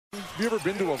Have you ever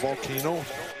been to a volcano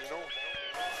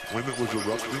when it was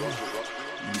erupting?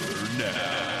 You're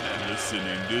now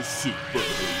listening to Super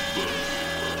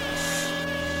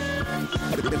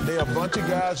Hoopers. They're a bunch of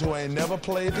guys who ain't never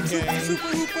played the game.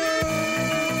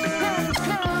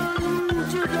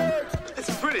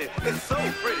 It's pretty. It's so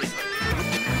pretty.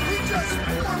 We just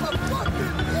won a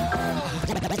fucking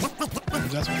war.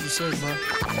 That's what you say, bro.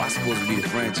 Well, I'm supposed to be the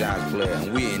franchise player,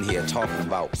 and we're in here talking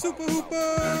about Super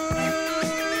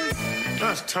Hoopers.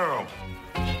 That's terrible.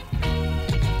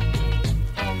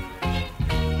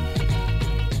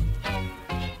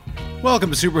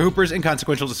 Welcome to Super Hoopers,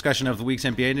 inconsequential discussion of the week's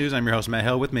NBA news. I'm your host, Matt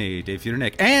Hill, with me, Dave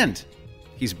Feudernick, and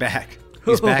he's back.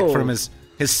 He's back from his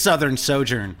southern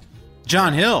sojourn.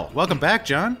 John Hill. Welcome back,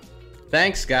 John.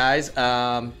 Thanks, guys.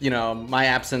 My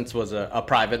absence was a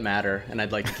private matter, and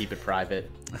I'd like to keep it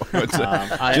private.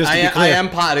 I am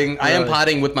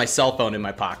potting with my cell phone in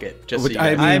my pocket. Just so you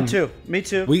guys. I am too. Me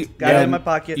too. Got it in my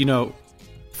pocket. You know,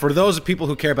 for those people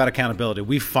who care about accountability,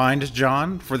 we fined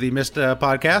John for the missed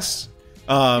podcasts.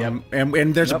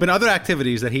 And there's been other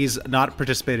activities that he's not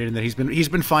participated in that he's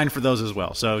been fined for those as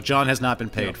well. So John has not been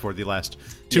paid for the last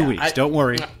 2 weeks. Don't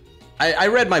worry. I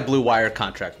read my Blue Wire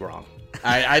contract wrong.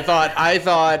 I thought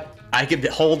I could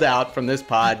hold out from this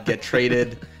pod, get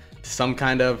traded to some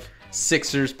kind of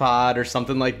Sixers pod or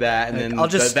something like that, and then I'll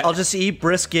just eat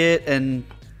brisket and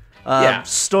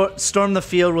storm the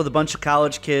field with a bunch of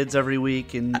college kids every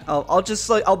week, and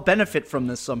I'll benefit from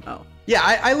this somehow. Yeah,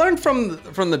 I learned from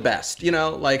the best. You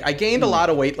know, like I gained a lot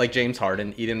of weight, like James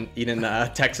Harden, eating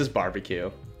Texas barbecue.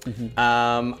 Mm-hmm.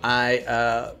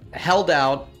 I held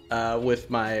out with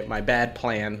my bad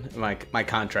plan, my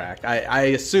contract. I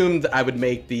assumed I would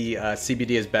make the CBD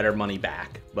is better money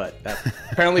back, but that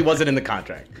apparently wasn't in the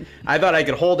contract. I thought I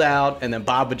could hold out, and then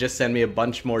Bob would just send me a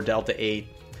bunch more Delta 8.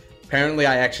 Apparently,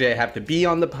 I have to be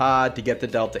on the pod to get the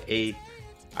Delta 8.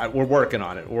 We're working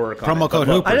on it. Promo code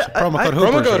Hoopers. Promo code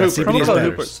Hoopers.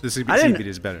 The CBD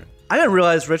is better. I didn't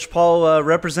realize Rich Paul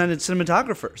represented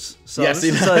cinematographers. So this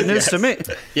is news to me.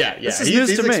 Yeah. This is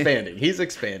news to me. He's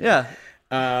expanding. Yeah.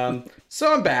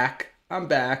 So I'm back.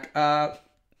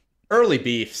 Early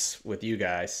beefs with you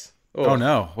guys. Oh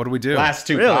no! What do we do? Last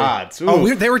two pods.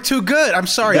 Oh, they were too good. I'm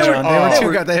sorry, John. They were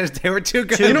too good. They were too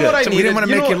good. You know what I needed? We didn't want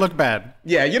to make you look bad.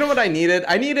 Yeah, you know what I needed?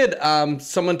 I needed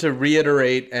someone to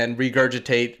reiterate and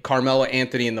regurgitate Carmelo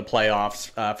Anthony in the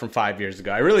playoffs from 5 years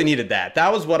ago. I really needed that.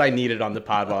 That was what I needed on the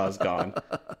pod while I was gone.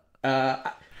 Sorry.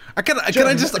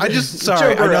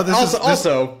 I know this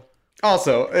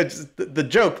Also, it's the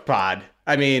joke pod.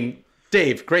 I mean,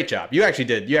 Dave, great job. You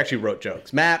actually wrote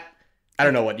jokes. Matt, I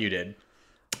don't know what you did.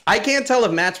 I can't tell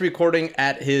if Matt's recording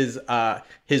at his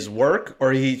work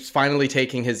or he's finally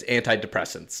taking his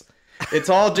antidepressants. It's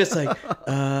all just like,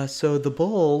 so the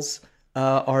Bulls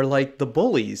are like the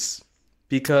bullies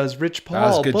because Rich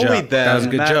Paul bullied them. That was a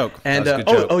good joke. And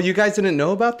you guys didn't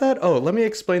know about that? Oh, let me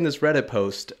explain this Reddit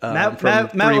post from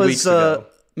 3 weeks ago.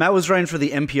 Matt was running for the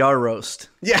NPR roast.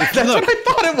 Yeah, that's what I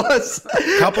thought it was.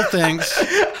 Couple things.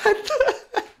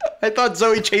 I thought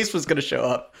Zoe Chase was going to show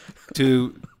up.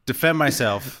 To defend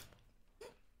myself,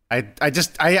 I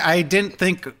didn't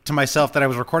think to myself that I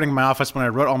was recording in my office when I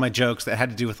wrote all my jokes that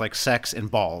had to do with like sex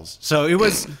and balls. So it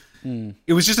was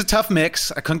just a tough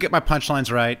mix. I couldn't get my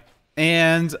punchlines right,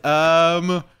 and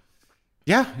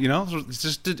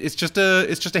it's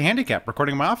just a handicap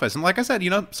recording in my office. And like I said,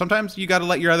 sometimes you got to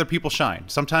let your other people shine.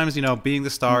 Sometimes being the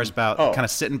star is about kind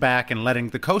of sitting back and letting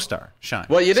the co-star shine.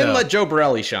 Well, you didn't let Joe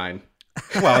Borelli shine.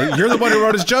 Well, you're the one who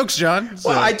wrote his jokes, John.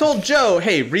 So. Well, I told Joe,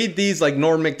 hey, read these like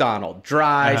Norm Macdonald.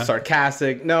 Dry,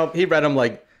 sarcastic. No, he read them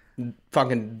like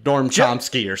fucking Norm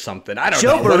Chomsky or something. I don't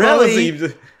know. Joe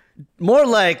Borelli, more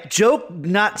like joke,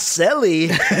 not silly.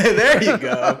 There you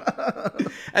go.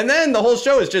 And then the whole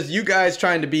show is just you guys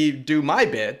trying to do my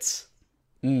bits.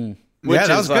 Which that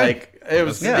is like, good. It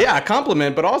was, a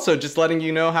compliment, but also just letting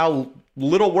you know how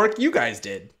little work you guys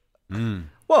did.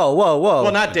 Whoa.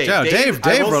 Well, not Dave. Dave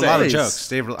wrote a lot of jokes.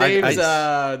 Dave's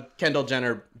Kendall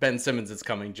Jenner, Ben Simmons is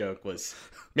coming joke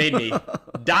made me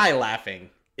die laughing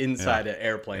inside an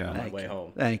airplane on my way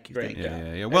home. Thank you. Great.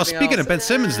 Yeah. Well, speaking of Ben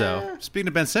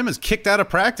Simmons, kicked out of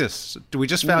practice. We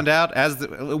just found out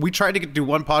we tried to do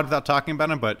one pod without talking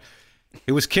about him, but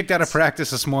he was kicked out of practice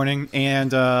this morning,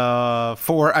 and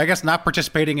for, I guess, not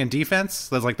participating in defense.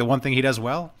 That's like the one thing he does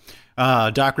well.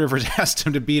 Doc Rivers asked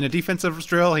him to be in a defensive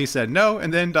drill. He said no,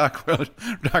 and then Doc Rivers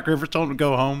told him to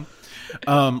go home,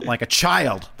 like a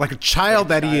child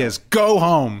that he is. Go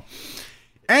home.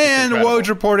 And incredible. Woj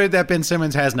reported that Ben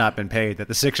Simmons has not been paid, that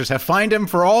the Sixers have fined him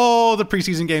for all the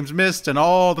preseason games missed and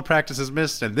all the practices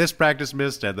missed and this practice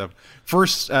missed and the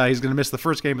first he's going to miss the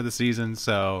first game of the season.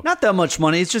 So Not that much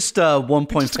money. It's just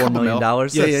 $1.4 million.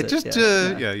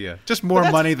 Yeah. Just more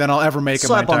money than I'll ever make in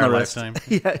my Slap on entire the wrist.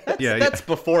 lifetime. That's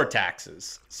before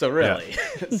taxes. So really,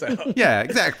 so Yeah,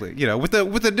 exactly. With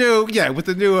the new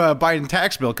Biden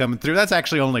tax bill coming through, that's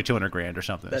actually only $200,000 or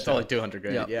something. that's So, only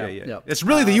 $200,000. Yeah. Yep. It's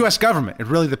really the U.S. government. It's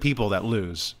really the people that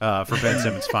lose for Ben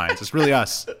Simmons fines. It's really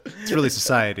us. It's really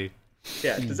society.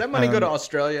 Yeah. Does that money go to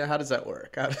Australia? How does that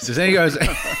work? How does Does any guys?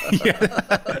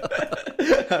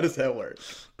 how does that work?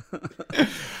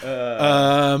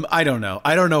 I don't know.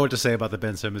 I don't know what to say about the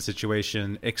Ben Simmons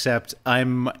situation, except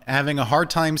I'm having a hard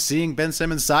time seeing Ben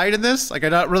Simmons' side in this. Like,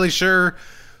 I'm not really sure.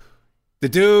 The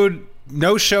dude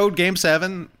no-showed Game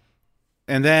 7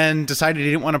 and then decided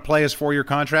he didn't want to play his 4-year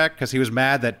contract because he was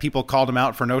mad that people called him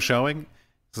out for no-showing.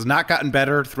 He's not gotten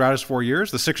better throughout his 4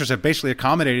 years. The Sixers have basically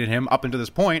accommodated him up until this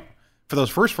point. For those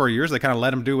first 4 years, they kind of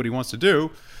let him do what he wants to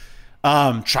do.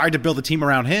 Tried to build a team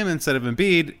around him instead of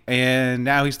Embiid, and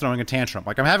now he's throwing a tantrum.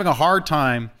 Like, I'm having a hard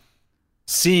time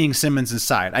seeing Simmons'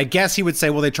 side. I guess he would say,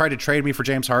 well, they tried to trade me for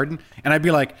James Harden. And I'd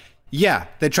be like, yeah,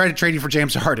 they tried to trade you for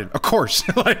James Harden. Of course.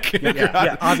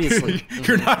 Obviously.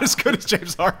 You're not as good as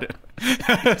James Harden.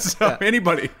 So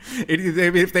anybody,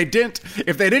 if they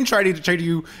didn't try to trade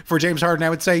you for James Harden, I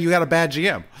would say you got a bad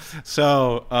GM.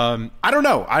 So I don't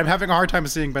know. I'm having a hard time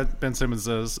seeing Ben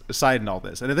Simmons' side in all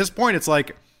this. And at this point, it's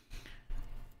like,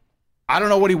 I don't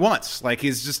know what he wants. Like,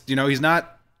 he's just, he's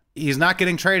not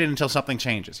getting traded until something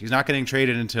changes. He's not getting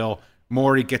traded until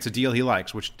Morey gets a deal he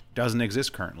likes, which doesn't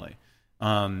exist currently.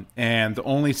 And the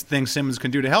only thing Simmons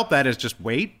can do to help that is just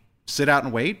wait, sit out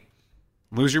and wait,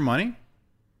 lose your money,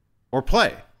 or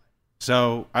play.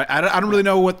 So I don't really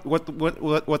know what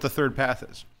the third path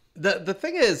is. The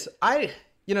thing is,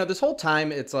 this whole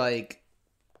time it's like,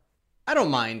 I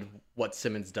don't mind what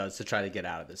Simmons does to try to get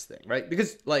out of this thing, right?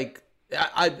 Because like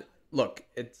I look,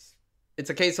 it's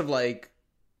a case of like,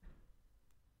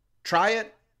 try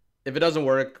it. If it doesn't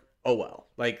work, oh well.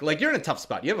 Like you're in a tough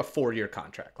spot. You have a 4-year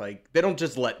contract. Like, they don't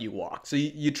just let you walk. So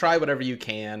you try whatever you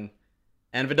can,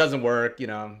 and if it doesn't work,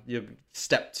 you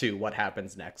step 2, what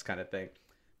happens next, kind of thing.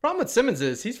 Problem with Simmons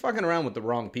is he's fucking around with the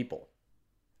wrong people.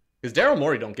 Because Daryl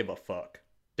Morey don't give a fuck.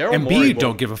 Embiid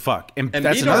don't give a fuck. And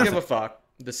that's Embiid another don't give thing. a fuck.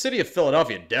 The city of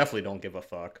Philadelphia definitely don't give a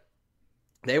fuck.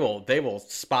 They will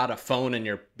spot a phone in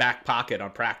your back pocket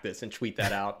on practice and tweet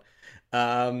that out.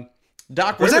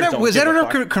 Doc Was Rivers that don't give a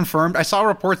ever fuck. confirmed? I saw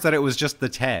reports that it was just the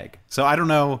tag. So I don't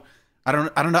know. I don't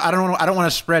want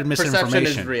to spread misinformation.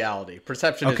 Perception is reality.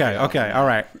 Perception is reality. Okay, all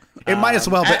right. It might as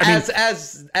well. But I mean,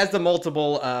 as the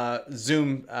multiple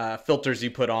Zoom filters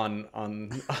you put on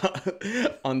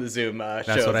the Zoom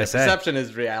shows, what I said. Perception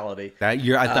is reality.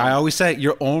 I always say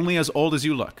you're only as old as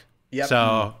you look. Yep.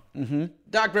 So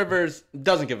Doc Rivers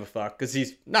doesn't give a fuck because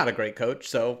he's not a great coach.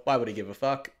 So why would he give a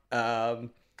fuck?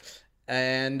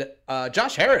 And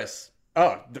Josh Harris,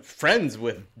 friends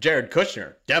with Jared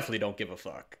Kushner, definitely don't give a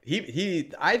fuck.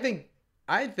 I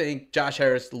think Josh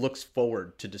Harris looks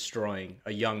forward to destroying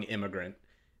a young immigrant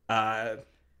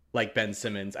like Ben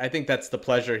Simmons. I think that's the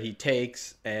pleasure he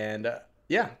takes, and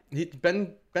Ben's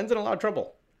in a lot of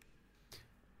trouble.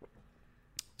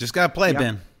 just gotta play,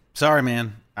 Ben. Sorry,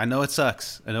 man. I know it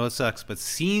sucks, but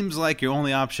seems like your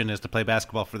only option is to play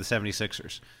basketball for the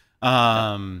 76ers.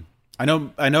 I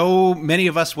know many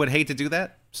of us would hate to do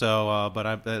that. So,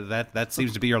 but that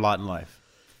seems to be your lot in life.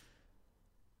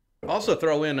 Also,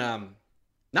 throw in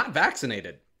not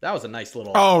vaccinated. That was a nice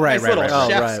little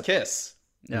chef's kiss.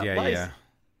 Yeah.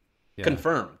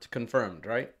 Confirmed,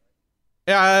 right?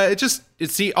 Yeah,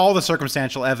 all the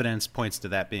circumstantial evidence points to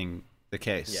that being the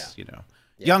case. Yeah.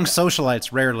 Young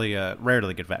socialites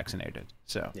rarely get vaccinated.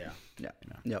 So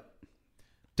Yep.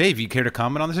 Dave, you care to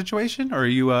comment on the situation, or are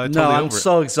you totally no? I'm over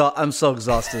so I'm so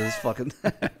exhausted. This fucking.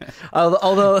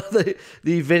 Although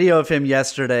the video of him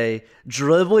yesterday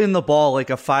dribbling the ball like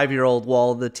a 5-year-old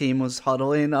while the team was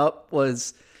huddling up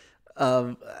was,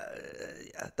 I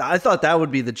thought that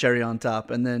would be the cherry on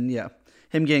top, and then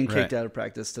him getting kicked out of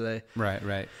practice today.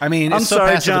 Right. I mean, I'm it's so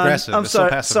sorry, passive John. aggressive. I'm It's so sorry,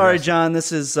 passive sorry, aggressive. John.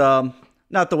 This is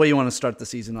not the way you want to start the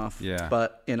season off. Yeah.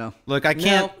 But Look, I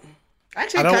can't.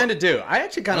 Actually, I kind of do. I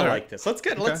actually kind of like this.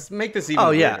 Let's make this even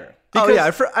weirder.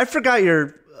 I forgot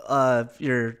you're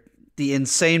the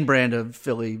insane brand of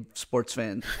Philly sports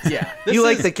fan. Yeah, you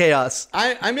like the chaos.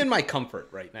 I'm in my comfort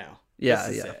right now. Yeah.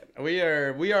 It. We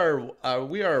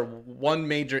are one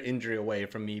major injury away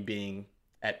from me being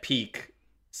at peak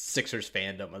Sixers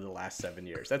fandom of the last 7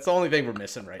 years. That's the only thing we're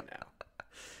missing right now.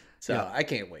 So I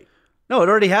can't wait. No, it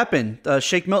already happened.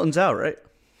 Shake Milton's out, right?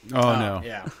 Oh, no.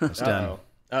 Yeah. It's done.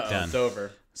 Done. It's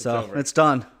over. So it's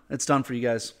done. It's done for you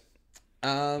guys.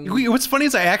 What's funny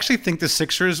is I actually think the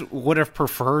Sixers would have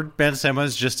preferred Ben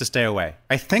Simmons just to stay away.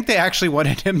 I think they actually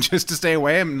wanted him just to stay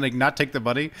away and like not take the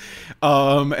money.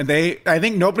 And I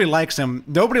think nobody likes him.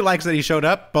 Nobody likes that he showed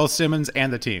up, both Simmons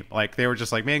and the team. Like they were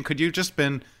just like, man, could you just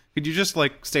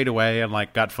like stayed away and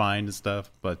like got fined and stuff?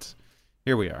 But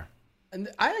here we are. And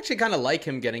I actually kind of like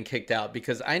him getting kicked out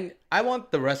because I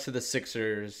want the rest of the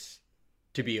Sixers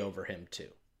to be over him too.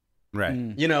 Right.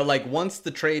 You know, like once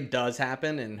the trade does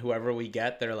happen and whoever we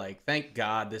get, they're like, thank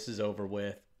God this is over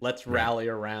with. Let's rally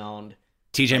around.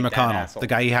 TJ like that McConnell, asshole. the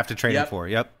guy you have to trade him Yep. for.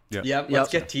 Yep.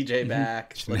 Let's get TJ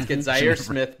back. Let's get Zaire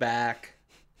Smith back.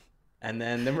 And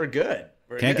then we're good.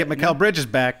 Can't get Mikal Bridges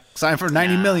back. Signed for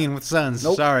 $90 million with Suns.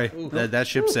 Nope. Sorry. That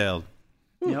ship sailed.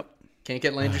 Yep. Can't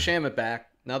get Landry Shamet back.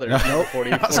 Another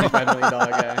 $45 million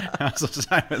guy. Also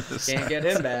signed with the Can't get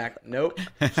him back. Nope.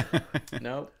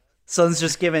 Nope. Suns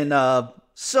just giving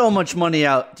so much money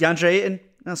out. DeAndre Ayton?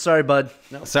 No, sorry, bud.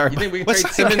 No. Sorry, You think we can what's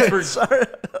trade Simmons for? Sorry.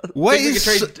 What Think we is?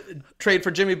 could trade for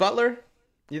Jimmy Butler?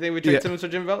 You think we trade Yeah. Simmons for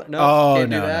Jimmy Butler? No. Oh,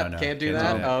 can't do no, that. no. Can't do Can't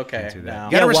that. do that. Oh, okay. Can't do that. No.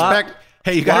 You gotta Yeah, respect.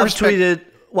 Hey, you gotta Wob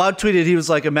respect. tweeted, he was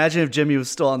like, imagine if Jimmy was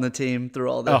still on the team through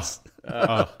all this.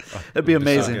 It'd be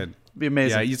amazing. good. It'd be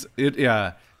amazing.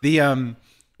 Yeah, The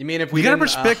You mean if we gotta didn't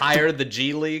respect the- hire the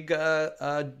G League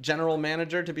general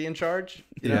manager to be in charge?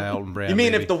 Elton Brand. You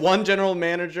mean maybe. if the one general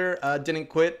manager didn't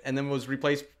quit and then was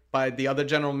replaced by the other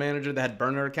general manager that had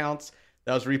burner accounts,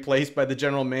 that was replaced by the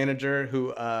general manager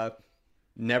who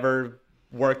never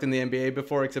worked in the NBA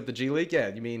before except the G League? Yeah,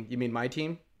 you mean my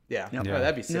team? Yeah, Yep. Oh,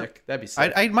 that'd be sick. That'd be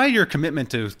sick. I admire your commitment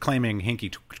to claiming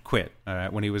Hinkie quit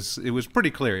when it was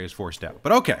pretty clear he was forced out.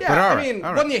 But okay. yeah, but all I right, mean,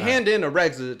 all when right, you all hand in a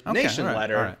resignation all right,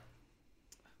 letter, all right.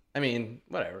 I mean,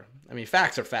 whatever. I mean,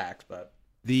 facts are facts, but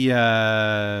The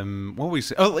what we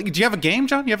say? Oh, like, do you have a game,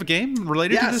 John? You have a game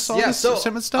related to this? All this So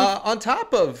Simmons stuff? on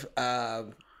top of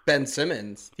Ben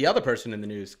Simmons, the other person in the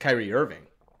news, Kyrie Irving.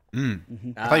 I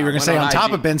thought you were going to say on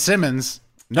top of Ben Simmons,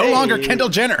 no longer Kendall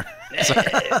Jenner.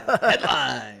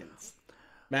 Headlines.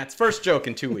 Matt's first joke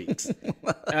in 2 weeks.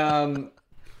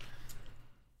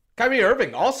 Kyrie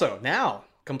Irving also now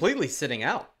completely sitting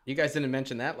out. You guys didn't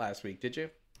mention that last week, did you?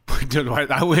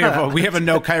 we have a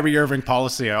no Kyrie Irving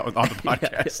policy on the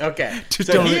podcast. Okay, Just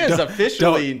so he is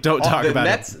officially don't talk about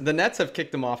Nets. it. The Nets have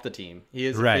kicked him off the team. He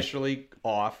is Right. officially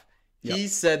off. He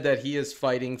said that he is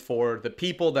fighting for the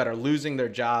people that are losing their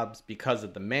jobs because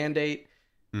of the mandate.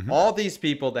 All these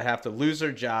people that have to lose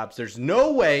their jobs, there's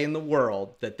no way in the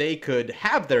world that they could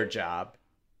have their job,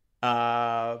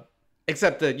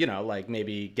 except that, like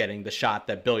maybe getting the shot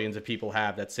that billions of people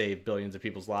have that save billions of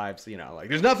people's lives. Like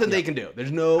there's nothing they can do.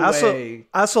 There's no way.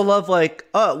 I also love what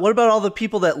about all the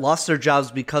people that lost their jobs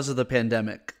because of the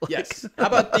pandemic? Yes. How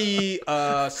about the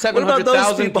those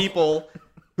 700,000 people? people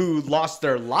who lost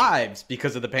their lives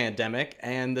because of the pandemic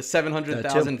and the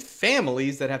 700,000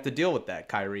 families that have to deal with that,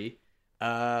 Kyrie?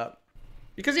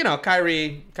 Because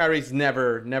Kyrie's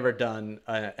never done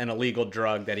an illegal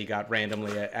drug that he got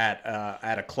randomly at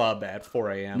a club at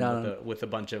 4 a.m. with a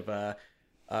bunch of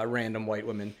random white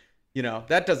women.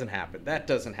 That doesn't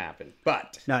happen.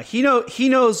 But No, he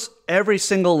knows every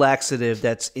single laxative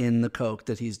that's in the coke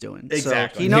that he's doing.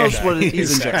 Exactly. So he knows what he's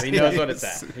exactly. injecting. He knows what it's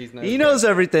at. He knows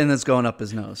everything that's going up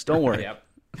his nose. Don't worry. Yep.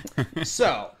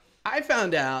 So I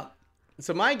found out.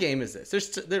 So my game is this.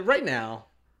 Right now,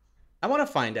 I want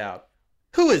to find out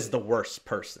who is the worst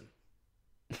person.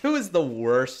 Who is the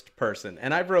worst person?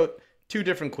 And I wrote 2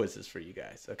 different quizzes for you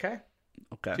guys. Okay.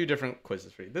 2 different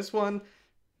quizzes for you. This one,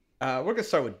 we're gonna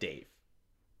start with Dave.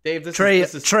 Dave, this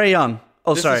is Trey Young.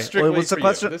 Oh, this sorry. is strictly What's the for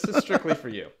question? you. This is strictly for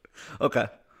you. Okay.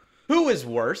 Who is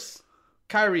worse,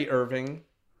 Kyrie Irving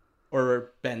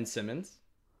or Ben Simmons?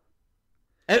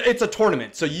 And it's a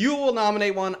tournament, so you will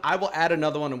nominate one. I will add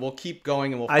another one, and we'll keep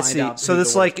going, and we'll find out. So who's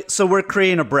this the worst. so we're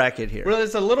creating a bracket here. Well,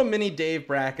 there's a little mini Dave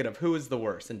bracket of who is the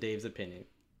worst in Dave's opinion: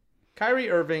 Kyrie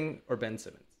Irving or Ben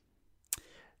Simmons.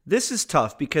 This is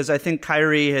tough because I think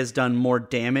Kyrie has done more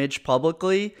damage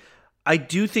publicly. I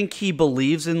do think he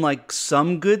believes in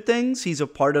some good things. He's a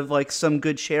part of some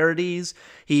good charities.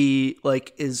 He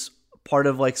is part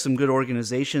of some good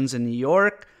organizations in New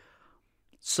York.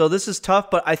 So this is tough,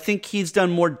 but I think he's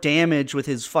done more damage with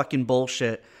his fucking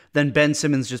bullshit than Ben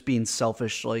Simmons just being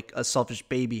selfish like a selfish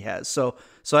baby has. So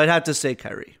I'd have to say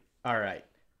Kyrie. All right.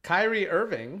 Kyrie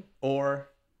Irving or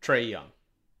Trey Young?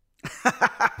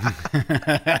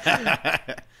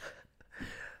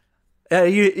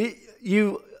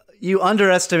 you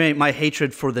underestimate my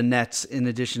hatred for the Nets in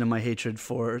addition to my hatred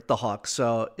for the Hawks.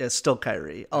 So it's still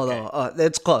Kyrie. Although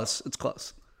it's close. It's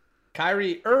close.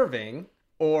 Kyrie Irving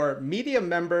or media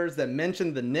members that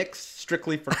mention the Knicks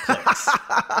strictly for clicks.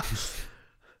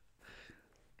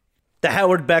 The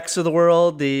Howard Becks of the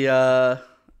world.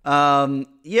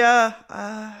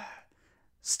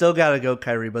 Still gotta go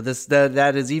Kyrie, but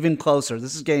that is even closer.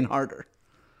 This is getting harder.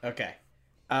 Okay.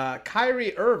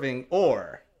 Kyrie Irving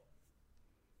or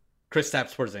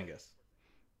Kristaps Porzingis.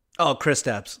 Oh,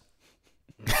 Kristaps.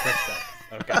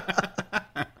 Okay.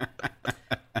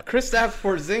 Kristaps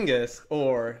Porzingis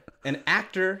or an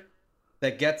actor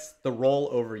that gets the role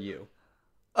over you.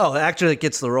 Oh, the actor that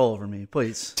gets the role over me,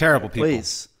 please. Terrible people.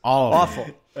 Please. All of them.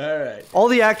 Awful. All right. All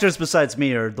the actors besides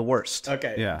me are the worst.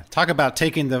 Okay. Yeah. Talk about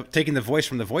taking the voice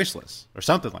from the voiceless or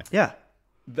something like that. Yeah.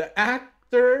 The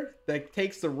actor that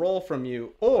takes the role from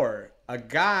you or a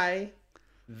guy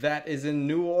that is in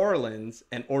New Orleans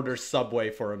and orders Subway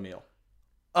for a meal.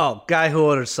 Oh, guy who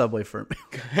orders Subway for me.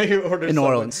 Guy who orders In New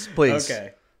Subway. Orleans, please.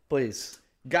 Okay. Please.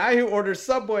 Guy who orders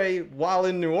Subway while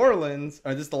in New Orleans,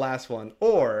 or this is the last one,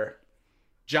 or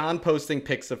John posting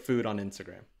pics of food on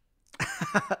Instagram.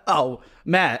 Oh,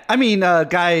 Matt. I mean,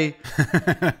 guy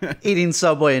eating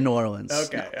Subway in New Orleans.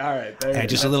 Okay, all right. Hey,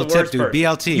 just a That's little the tip, worst dude. person.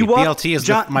 BLT. You walk- BLT is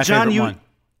my John, favorite you, one.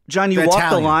 John, you The walk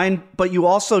Italian. the line, but you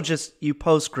also you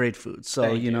post great food. So,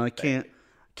 Thank you, I thank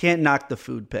can't knock the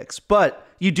food pics. But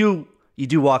you do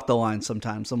walk the line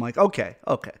sometimes. I'm like, okay.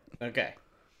 Okay.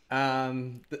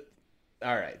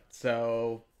 All right.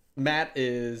 So Matt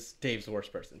is Dave's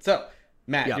worst person. So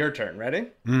Matt, Yeah. your turn. Ready?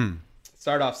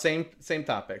 Start off same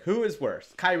topic. Who is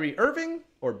worse, Kyrie Irving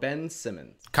or Ben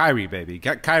Simmons? Kyrie, baby.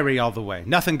 Got Kyrie all the way.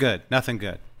 Nothing good. Nothing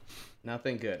good.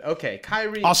 Okay,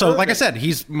 Kyrie. Also, Irving. like I said,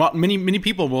 many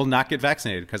people will not get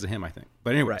vaccinated because of him, I think.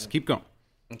 But anyways, keep going.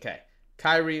 Okay,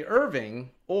 Kyrie Irving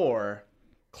or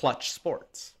Clutch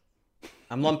Sports.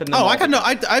 I'm lumping them. Oh, all I got no.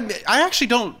 together. I actually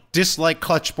don't dislike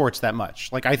Clutch Sports that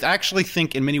much. Like I actually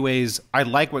think in many ways I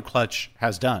like what Clutch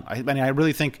has done. I mean, I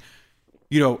really think,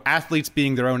 athletes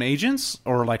being their own agents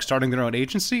or like starting their own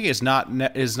agency is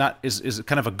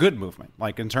kind of a good movement.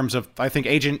 Like in terms of, I think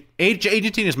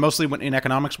agenting is mostly in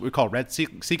economics what we call rent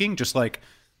seeking, just like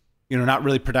not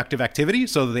really productive activity.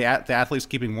 So the athletes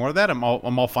keeping more of that, I'm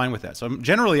all fine with that. So I'm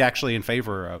generally actually in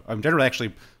favor of. I'm generally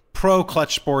actually pro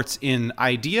Clutch Sports in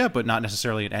idea, but not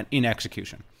necessarily in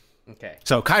execution. Okay.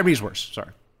 So Kyrie's worse.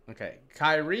 Sorry. Okay,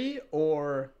 Kyrie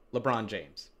or LeBron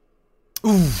James.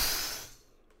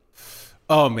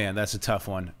 Oh man, that's a tough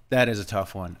one. That is a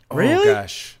tough one. Really? Oh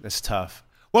gosh, that's tough.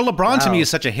 Well, LeBron to me is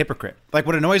such a hypocrite. Like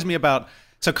what annoys me about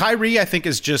Kyrie, I think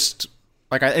is just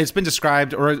like it's been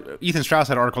described, or Ethan Strauss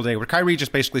had an article today where Kyrie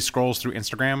just basically scrolls through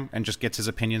Instagram and just gets his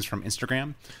opinions from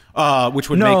Instagram, which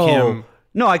would make him.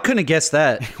 No, I couldn't have guessed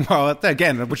that. Well,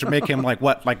 again, which would make him like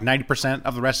 90%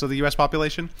 of the rest of the U.S.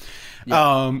 population.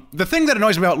 Yeah. The thing that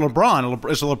annoys me about LeBron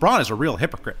is LeBron is a real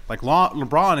hypocrite. Like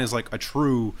LeBron is like a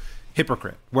true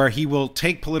hypocrite, where he will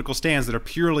take political stands that are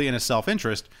purely in his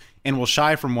self-interest and will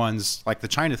shy from ones like the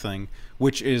China thing,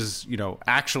 which is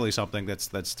actually something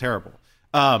that's terrible.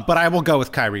 But I will go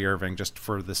with Kyrie Irving just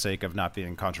for the sake of not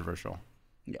being controversial.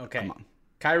 Yeah, Okay. Come on.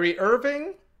 Kyrie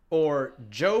Irving or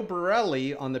Joe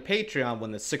Borelli on the Patreon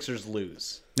when the Sixers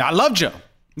lose? Now, I love Joe.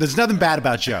 There's nothing bad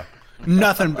about Joe.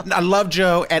 Nothing. I love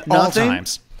Joe at all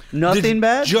times. Nothing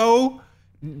bad?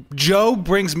 Joe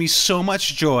brings me so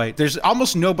much joy. There's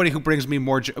almost nobody who brings me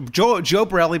more joy. Joe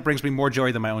Borelli brings me more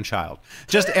joy than my own child.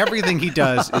 Just everything he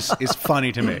does is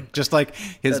funny to me. Just like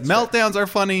his meltdowns are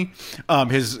funny.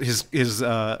 His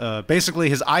basically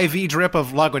his IV drip of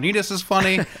Lagunitas is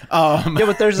funny. Yeah,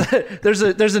 but there's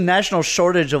a national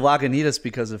shortage of Lagunitas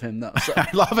because of him, though. So. I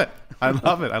love it.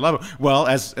 Well,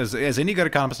 as any good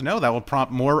economist know, that will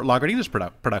prompt more Lagunitas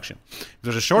production. If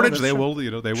there's a shortage, we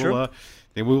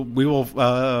will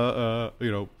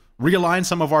realign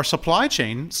some of our supply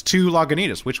chains to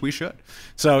Lagunitas, which we should.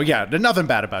 So yeah, there's nothing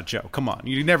bad about Joe. Come on,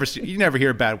 you never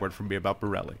hear a bad word from me about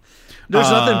Borelli. There's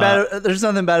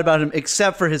nothing bad about him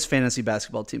except for his fantasy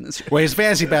basketball team this year. Well, his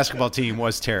fantasy basketball team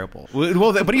was terrible.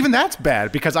 Well, but even that's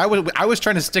bad because I was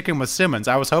trying to stick him with Simmons.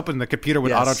 I was hoping the computer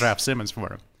would auto draft Simmons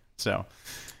for him. So,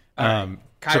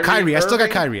 Kyrie, I still got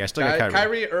Kyrie.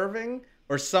 Kyrie Irving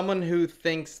or someone who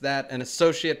thinks that an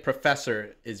associate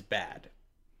professor is bad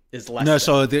is less. No, than.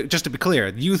 so just to be clear,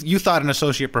 you thought an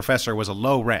associate professor was a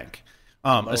low rank.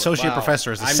 Associate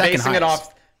professor is the second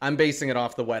highest. I'm basing it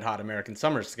off the Wet Hot American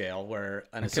Summer scale, where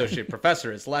an associate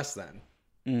professor is less than.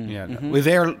 Yeah, no.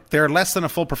 They're less than a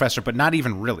full professor, but not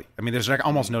even really. I mean, there's like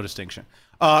almost no distinction.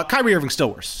 Kyrie Irving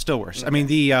still worse. Okay. I mean,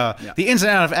 the ins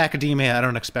and outs of academia, I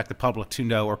don't expect the public to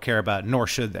know or care about, nor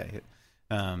should they.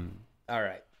 All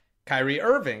right, Kyrie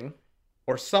Irving,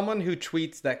 or someone who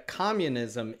tweets that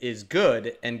communism is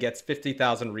good and gets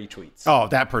 50,000 retweets. Oh,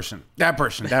 that person.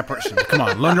 Come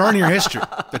on, learn your history.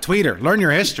 The tweeter, learn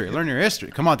your history.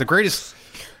 Come on, the greatest.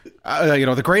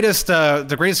 The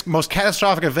greatest, most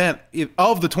catastrophic event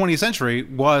of the 20th century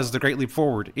was the Great Leap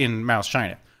Forward in Mao's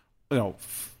China.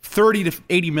 30 to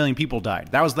 80 million people died.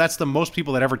 That's the most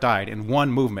people that ever died in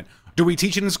one movement. Do we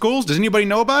teach it in schools? Does anybody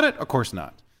know about it? Of course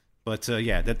not. But the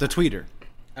tweeter.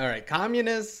 All right,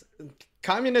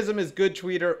 communism is good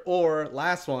tweeter, or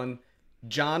last one,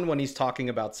 John when he's talking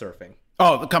about surfing.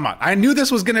 Oh, come on. I knew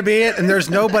this was going to be it, and there's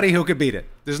nobody who could beat it.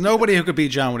 There's nobody who could beat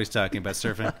John when he's talking about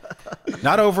surfing.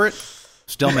 Not over it.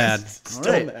 Still mad.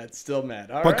 Still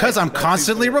mad. All because right, I'm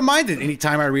constantly reminded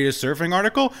anytime I read a surfing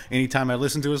article, anytime I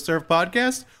listen to a surf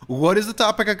podcast, what is the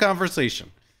topic of conversation?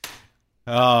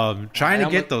 Trying to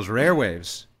get those rare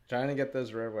waves. Trying to get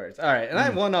those rare waves. All right, and I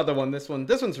have one other one. This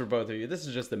one's for both of you. This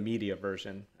is just the media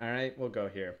version. All right, we'll go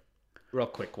here. Real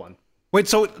quick one. Wait,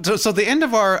 so the end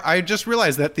of I just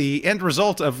realized that the end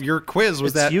result of your quiz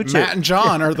was that YouTube. Matt and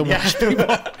John are the worst people.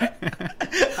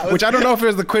 Which I don't know if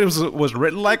the quiz was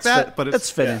written like that, but it's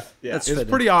fitting. Yeah. It's it's fitting.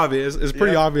 pretty obvious. It's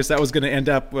pretty obvious that was going to end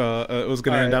up.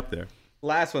 End up there.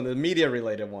 Last one, the media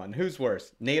related one. Who's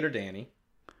worse, Nate or Danny?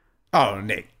 Oh,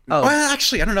 Nate. Oh. Well,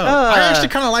 actually, I don't know. I actually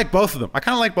kind of like both of them.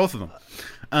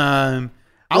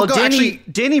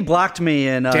 Danny blocked me,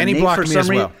 and Danny Nate, blocked me as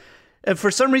well. And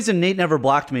for some reason, Nate never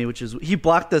blocked me, he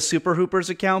blocked the Super Hoopers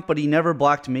account, but he never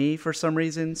blocked me for some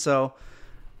reason. So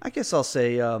I guess I'll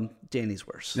say Danny's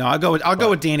worse. No, I'll go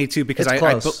with Danny too because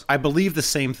it's I believe the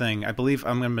same thing. I believe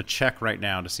I'm going to check right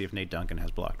now to see if Nate Duncan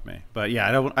has blocked me. But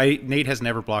yeah, Nate has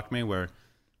never blocked me. Where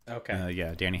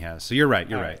yeah, Danny has. So you're right.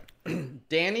 You're right.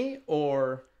 Danny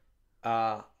or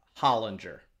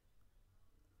Hollinger?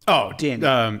 Oh, Danny.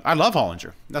 I love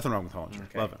Hollinger. Nothing wrong with Hollinger.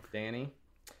 Okay. Love him.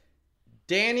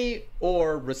 Danny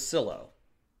or Russillo?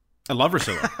 I love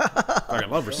Russillo. I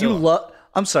love Russillo.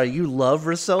 I'm sorry, you love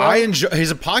Russillo? I enjoy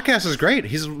his podcast is great.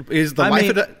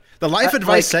 The life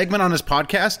advice segment on his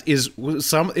podcast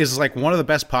is like one of the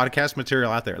best podcast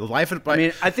material out there. The life advice. I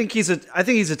mean, I think he's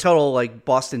a total like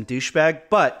Boston douchebag,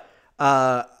 but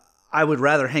I would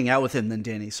rather hang out with him than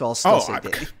Danny, so I'll still say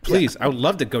Danny. Please, I would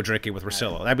love to go drinking with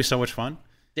Russillo. That'd be so much fun.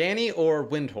 Danny or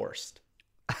Windhorst?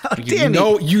 You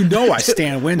know I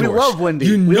stand Windhorst. We love Windy.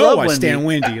 You We know love I stand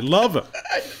Windy. Love him.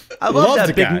 I love that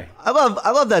the big. guy. I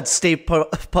love that Stay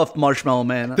Puft Marshmallow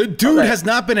Man. The dude has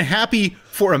not been happy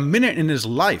for a minute in his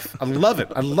life. I love it.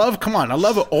 Come on. I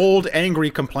love an old,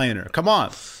 angry complainer. Come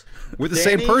on. We're the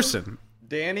same person.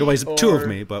 Danny There's or... two of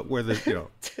me, but we're the,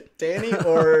 Danny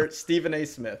or Stephen A.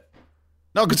 Smith?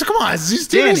 No, come on.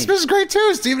 Stephen A. Smith's great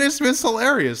too. Stephen A. Smith's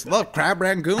hilarious. Love Crab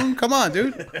Rangoon. Come on,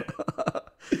 dude.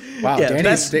 Wow. Yeah,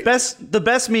 Danny, the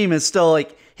best meme is still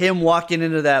like him walking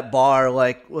into that bar,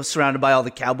 like was surrounded by all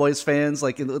the Cowboys fans,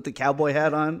 like with the cowboy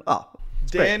hat on. Oh,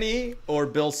 Danny or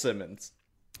Bill Simmons?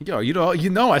 Yo, you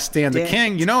know I stand the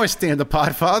king. You know I stand the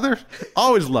Podfather.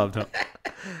 Always loved him.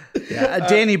 Yeah,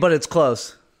 Danny, but it's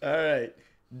close. All right.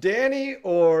 Danny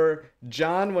or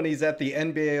John when he's at the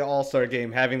NBA All-Star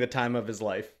game having the time of his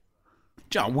life?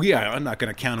 John, I'm not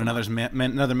going to count another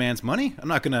man's money. I'm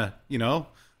not going to,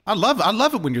 I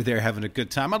love it when you're there having a good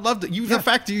time. I love that the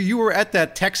fact that you were at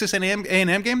that Texas A&M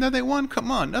game that they won. Come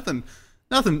on, nothing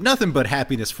but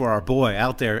happiness for our boy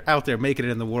out there making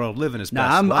it in the world, living his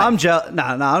best life.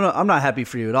 I'm not happy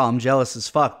for you at all. I'm jealous as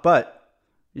fuck, but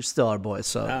you're still our boy,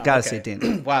 so gotta say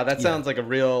Danny. Wow, that sounds like a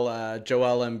real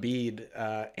Joel Embiid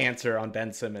answer on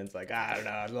Ben Simmons. Like, I don't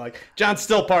know. Like, John's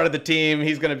still part of the team.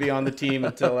 He's going to be on the team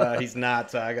until he's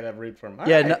not, so I got to root for him. All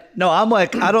right. No, I'm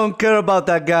like, I don't care about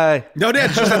that guy. No,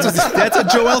 that's what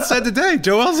Joel said today.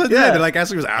 Joel said today. Like,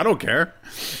 he was, I don't care.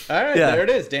 All right, there it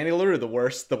is. Danny LaRue, the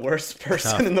worst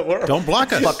person in the world. Don't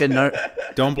block us. Fucking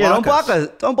nerd. Don't block us.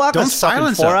 Don't block us.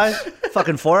 Silence us.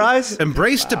 Fucking four eyes.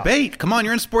 Embrace debate. Come on,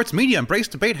 you're in sports media. Embrace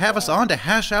debate. Have us on to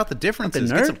hash out the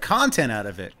differences. Get some content out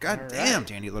of it. God damn,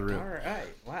 Danny LaRue. All right,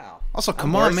 wow. Also,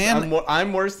 come on, man.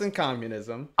 I'm worse than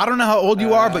communism. I don't know how old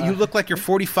you are, but you look like you're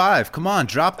 45. Come on,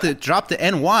 drop the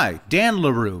NY. Dan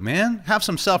LaRue, man. Have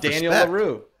some self-respect. Daniel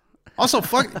LaRue. Also,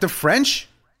 fuck the French.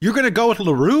 You're going to go with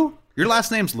LaRue? Your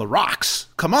last name's LaRox.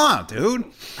 Come on, dude.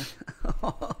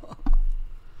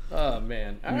 Oh,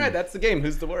 man. All right, that's the game.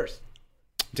 Who's the worst?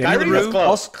 Kyrie was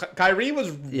close. Kyrie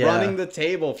was running the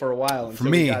table for a while. For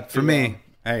me,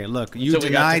 Hey, look, you Until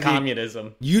we got deny to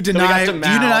communism. You Till we got deny. to You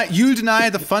Mao. deny. You deny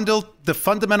the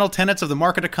fundamental tenets of the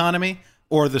market economy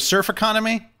or the surf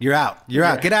economy. You're out. You're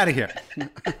out. Get out of here.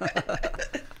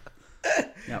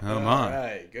 Come on.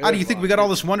 right, good How do you think one. we got all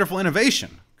this wonderful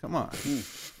innovation? Come on.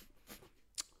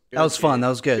 That was fun. That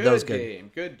was good. That was good.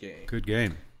 Game. Good game. Good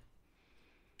game.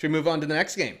 Should we move on to the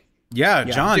next game? Yeah,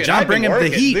 John. Dude, John, I've bring been him the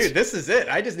working. heat. Dude, this is it.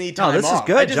 I just need Oh, time this is off.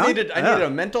 good, I just John. needed a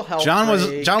mental health John was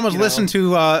break,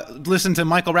 listening to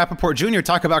Michael Rappaport Jr.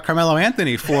 talk about Carmelo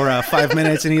Anthony for 5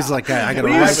 minutes, and he's like, I gotta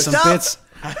Will you write some stop? bits.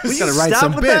 Will Gotta you write stop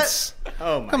some with bits.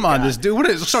 Oh my Come on, God. this dude. What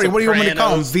do you want me to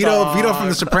call him? Sopranos Vito talk. from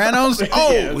The Sopranos?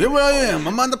 Oh, here I am.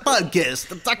 I'm on the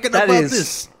podcast. I'm talking That about is-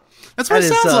 this. That's what it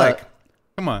that is, sounds like.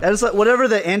 Come on. That is like whatever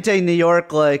the anti-New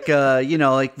York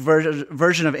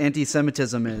version of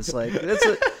anti-Semitism is. Like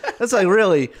that's like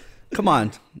really. Come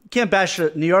on, you can't bash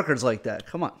New Yorkers like that.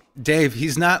 Come on. Dave,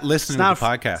 he's not listening It's not- to the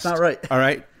podcast. it's not right. All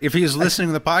right? If he was listening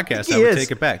to the podcast, He I would is.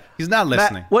 take it back. He's not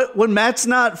listening. When Matt's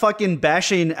not fucking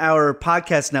bashing our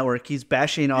podcast network, he's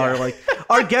bashing our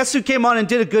guests who came on and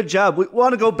did a good job. We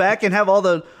want to go back and have all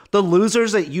the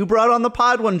losers that you brought on the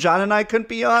pod when John and I couldn't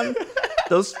be on.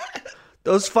 Those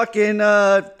fucking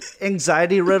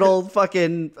anxiety riddled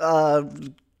fucking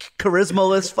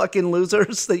charismaless fucking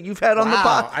losers that you've had on the Wow.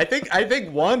 pod. I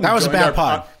think one. That was a joined bad our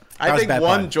pod. I That was a think bad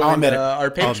one pod. I'll joined admit it. our I'll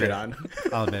admit it.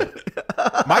 Patreon. I'll admit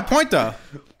it. My point, though,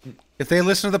 if they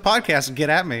listen to the podcast and get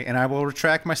at me, and I will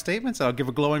retract my statements, I'll give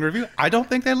a glowing review. I don't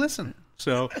think they listen.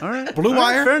 So, All right, Blue All right,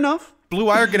 Wire, fair enough. Blue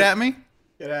Wire, get at me.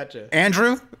 Get at you.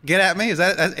 Andrew, get at me. Is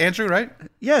that Andrew, right?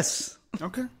 Yes.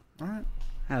 Okay. All right.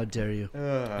 How dare you? All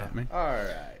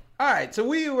right.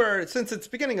 So since it's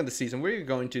beginning of the season, we're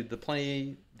going to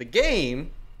play the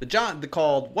game,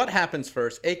 called "What Happens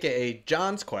First," aka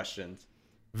John's questions.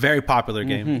 Very popular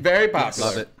game. Very popular.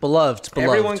 Love it. Beloved.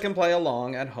 Everyone can play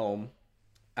along at home.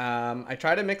 I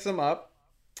try to mix them up.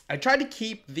 I try to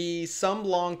keep some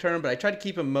long term, but I try to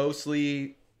keep them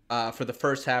mostly for the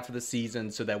first half of the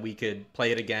season so that we could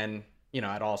play it again,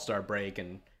 at All-Star break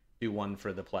and do one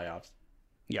for the playoffs.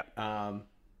 Yeah.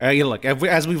 Look,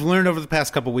 as we've learned over the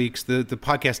past couple weeks, the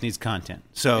podcast needs content.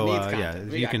 So, It needs content.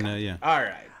 yeah, We you got can, content. yeah. All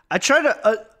right. I try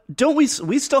to. Don't we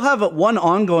still have one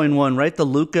ongoing one, right? The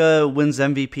Luka wins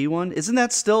MVP one. Isn't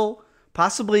that still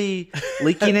possibly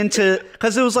leaking into?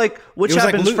 Because it was like, which It was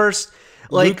like happens first?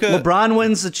 Like Luka- LeBron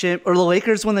wins the or the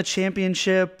Lakers win the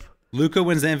championship. Luka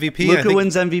wins the MVP. Luka I think,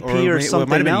 wins MVP or it something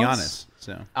might have been else? Giannis.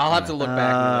 So I'll have to look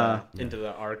back into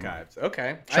the archives.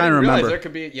 Okay. Trying to I didn't realize remember. there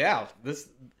could be,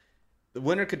 the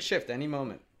winner could shift any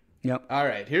moment. Yep. All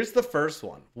right, here's the first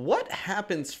one. What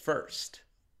happens first?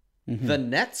 Mm-hmm. The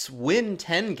Nets win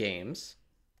 10 games,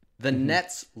 the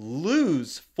Nets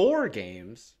lose 4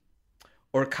 games,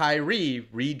 or Kyrie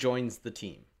rejoins the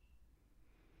team?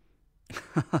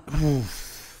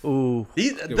 Ooh.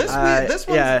 This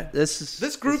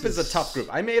group is a tough group.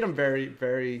 I made them very,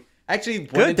 very. Actually,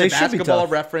 went Good, into they should be Basketball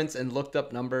tough. Reference and looked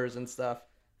up numbers and stuff.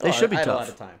 They should be I had tough. A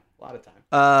lot of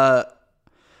time.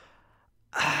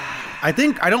 I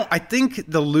think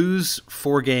the lose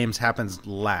 4 games happens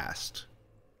last.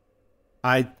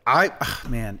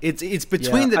 Man, it's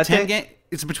between Yeah, the I 10 think- game.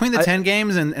 It's between the 10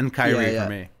 games and Kyrie Yeah. for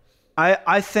me.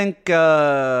 I think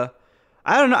I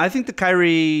don't know. I think the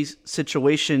Kyrie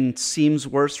situation seems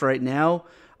worse right now.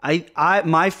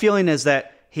 My feeling is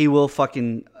that he will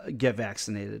fucking get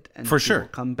vaccinated and For he sure. will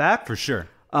come back For sure.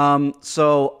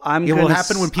 So I'm. It will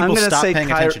happen when people stop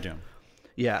paying attention to him.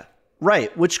 Yeah,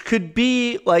 right. Which could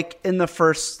be like in the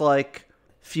first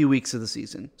few weeks of the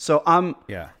season. So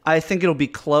I think it'll be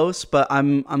close, but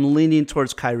I'm leaning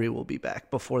towards Kyrie will be back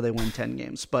before they win 10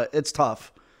 games. But it's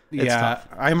tough. It's tough.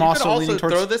 I'm You also could leaning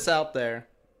towards. throw this out there.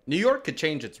 New York could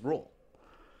change its rule.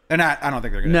 And I don't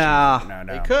think they're going to. Nah.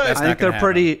 No. They could. That's I not think they're gonna happen.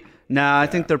 pretty. Nah, I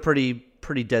think they're pretty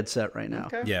dead set right now.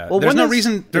 Okay. Yeah. Well, there's when no is-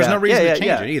 reason. There's yeah, no reason yeah, to change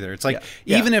yeah. it either. It's like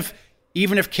Yeah.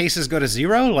 even if cases go to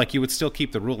 0, you would still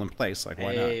keep the rule in place. Why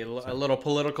Hey, not? a little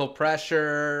political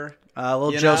pressure. A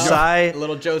little you Joe know? Tsai. A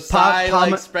little Joe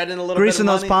Tsai, spreading a little greasing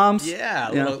bit of those money. palms.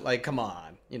 Yeah, Yeah. little, come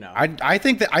on. I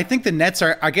think the Nets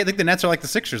are. I think the Nets are like the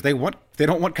Sixers. They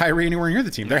don't want Kyrie anywhere near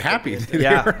the team. They're happy.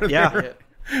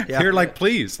 They're like,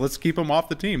 please, let's keep him off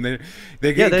the team.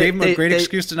 They gave him a great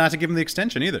excuse not to give him the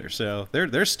extension either. So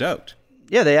they're stoked.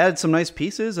 Yeah, they added some nice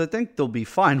pieces. I think they'll be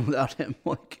fine without him.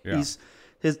 Yeah.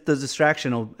 The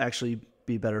distraction will actually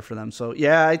be better for them. So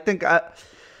yeah, I think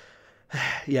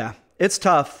it's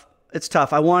tough. It's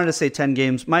tough. I wanted to say 10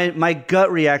 games. My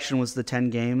gut reaction was the 10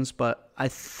 games, but I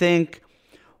think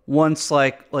once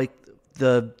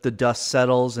the dust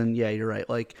settles and yeah, you're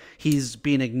right. He's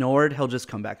being ignored, he'll just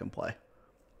come back and play.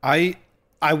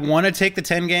 I want to take the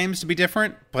 10 games to be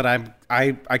different, but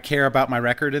I care about my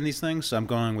record in these things, so I'm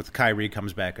going with Kyrie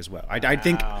comes back as well. I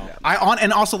think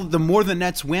and also the more the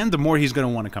Nets win, the more he's going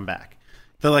to want to come back.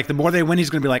 The more they win, he's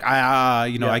going to be like,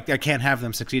 I can't have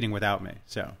them succeeding without me.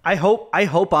 So I hope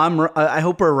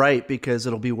we're right because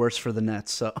it'll be worse for the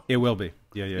Nets. So it will be.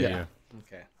 Yeah.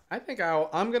 Okay. I think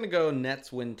I'm going to go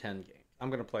Nets win 10 games. I'm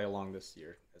going to play along this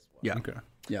year as well. yeah, Okay.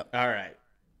 yeah. All right.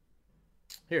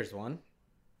 Here's one.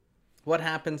 What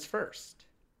happens first?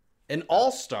 An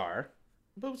all-star,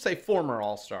 we'll say former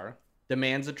all-star,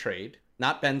 demands a trade.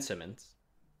 Not Ben Simmons.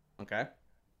 Okay?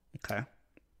 Okay.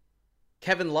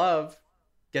 Kevin Love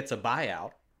gets a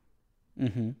buyout.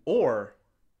 Mm-hmm. Or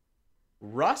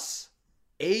Russ,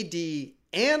 AD,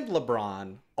 and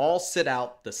LeBron all sit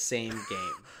out the same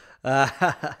game.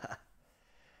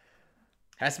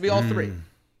 Has to be all three.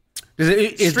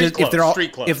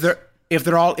 Street clothes. If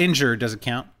they're all injured, does it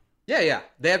count? Yeah.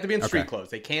 They have to be in street Okay. clothes.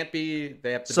 They can't be.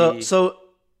 They have to be. So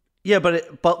yeah,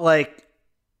 but like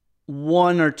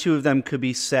one or two of them could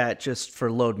be sat just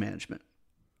for load management.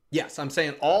 Yes, I'm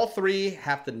saying all three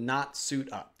have to not suit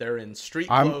up. They're in street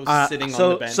clothes, sitting on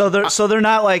the bench. So they're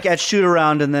not like at shoot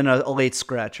around and then a late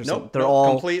scratch or something. They're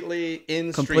all completely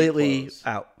in completely street clothes.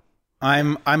 out.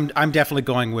 I'm definitely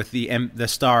going with the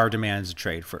star demands a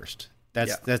trade first.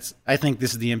 That's I think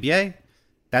this is the NBA.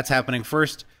 That's happening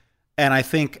first. And I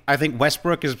think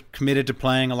Westbrook is committed to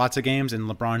playing lots of games, and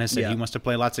LeBron has said he wants to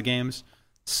play lots of games.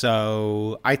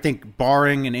 So I think,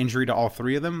 barring an injury to all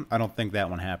three of them, I don't think that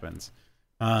one happens.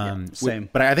 Same.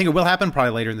 But I think it will happen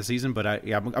probably later in the season. But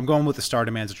I'm going with the star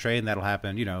demands a trade, and that'll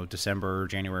happen, December,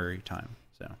 January time.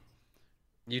 So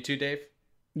You too, Dave?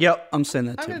 Yep, I'm saying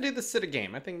that I'm too. going to do the sit a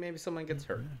game. I think maybe someone gets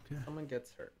hurt. Someone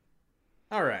gets hurt.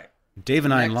 All right. Dave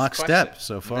and I in Next lockstep question.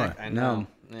 so far. I know.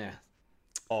 Yeah.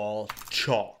 All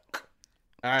chalk.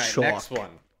 All right, Chalk. next one.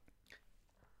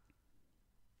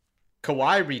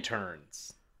 Kawhi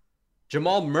returns.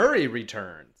 Jamal Murray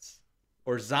returns.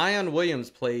 Or Zion Williams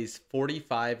plays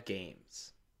 45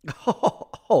 games.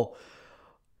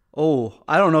 Oh,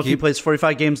 I don't know if he plays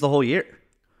 45 games the whole year.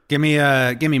 Give me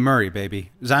Murray,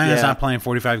 baby. Zion's Yeah. not playing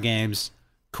 45 games.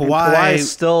 And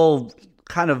Kawhi's still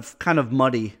kind of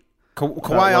muddy.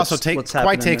 Kawhi also what's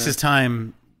happening takes there. his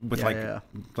time with Yeah.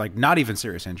 like not even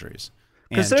serious injuries.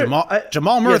 And 'Cause they're-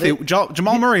 Jamal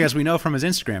Murray, as we know from his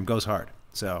Instagram, goes hard.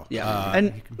 So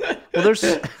there's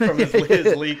From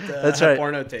his leaked That's right.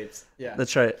 porno tapes. Yeah.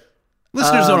 that's right.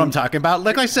 listeners know what I'm talking about.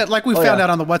 Like I said, like we found yeah. out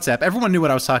on the WhatsApp, everyone knew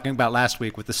what I was talking about last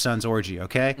week with the Suns orgy.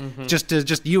 Okay, Mm-hmm.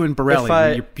 just you and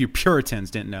Borelli, you Puritans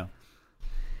didn't know.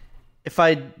 If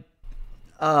I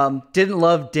didn't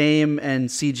love Dame and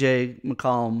CJ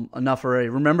McCollum enough already,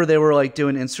 remember they were like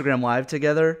doing Instagram Live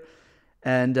together,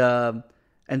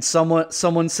 and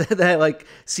someone said that like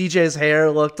CJ's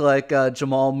hair looked like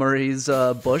Jamal Murray's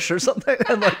bush or something,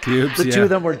 and like Pubes, the two yeah. of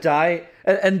them were dying,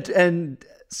 and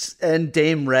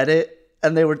Dame read it,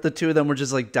 and the two of them were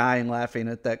just like dying laughing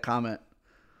at that comment.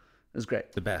 It was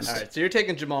great. The best. All right, so you're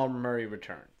taking Jamal Murray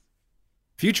returns.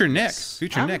 Future Nick,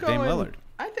 I'm Dame going- Lillard.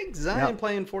 I think Zion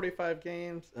playing 45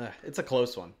 games, it's a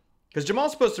close one. Because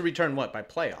Jamal's supposed to return, by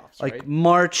playoffs, Like right?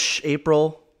 March,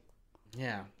 April.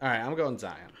 Yeah. All right, I'm going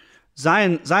Zion.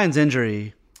 Zion's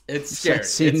injury. It's scary.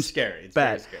 seems It's scary. It's bad.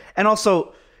 very scary. And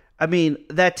also, I mean,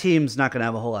 that team's not going to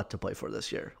have a whole lot to play for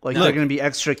this year. Like they're going to be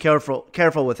extra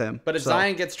careful with him. But if So-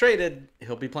 Zion gets traded,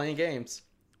 he'll be playing games.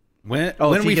 When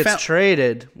if he we gets found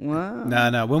traded, wow.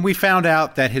 no, when we found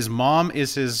out that his mom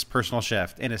is his personal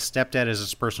chef and his stepdad is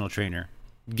his personal trainer,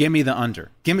 give me the under.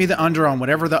 Give me the under on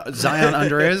whatever the Zion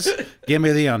under is. Give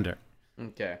me the under.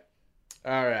 Okay.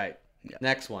 All right.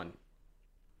 Next one.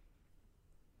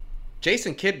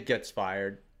 Jason Kidd gets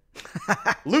fired.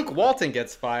 Luke Walton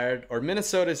gets fired, or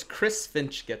Minnesota's Chris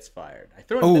Finch gets fired. I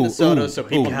threw in Minnesota so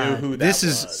people knew who that this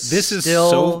was. This is Still-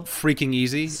 so freaking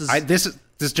easy. This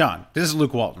is John. This is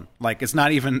Luke Walton. Like it's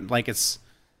not even like it's.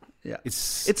 Yeah,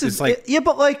 It's like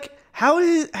but like how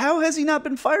has he not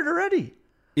been fired already?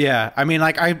 yeah. I mean,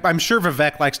 like I'm sure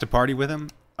Vivek likes to party with him.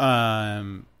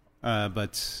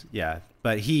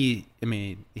 But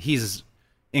he's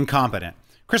incompetent.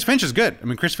 Chris Finch is good. I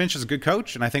mean, Chris Finch is a good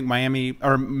coach, and I think Miami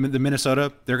or the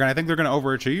Minnesota I think they're gonna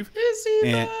overachieve. Is he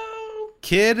And though?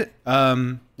 Kid,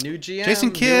 New GM,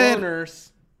 Jason Kidd. new owners.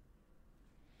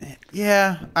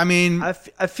 yeah. I mean, I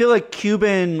feel like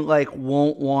Cuban like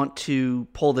won't want to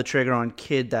pull the trigger on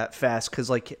Kidd that fast because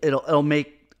like it'll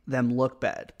make them look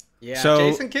bad. Yeah, So-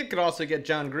 Jason Kidd could also get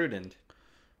John Gruden.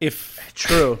 if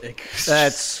True.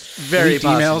 That's very leaked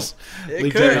possible. emails, It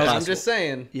leaked could. emails. I'm just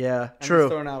saying. Yeah, I'm true.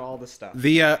 just throwing out all this stuff.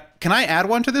 The can I add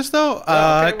one to this though?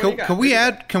 okay, what do you got? Can we What do you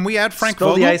add? Can we add Frank Spill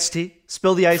Vogel? the iced tea.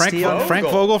 Spill the iced Frank, tea. on it. Frank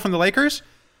Vogel. Vogel from the Lakers.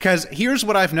 Because here's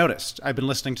what I've noticed. I've been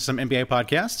listening to some NBA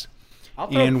podcasts. I'll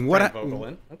throw And what Frank I- Vogel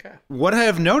in. Okay. What I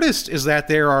have noticed is that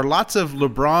there are lots of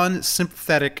LeBron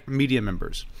sympathetic media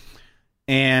members,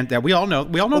 and that we all know.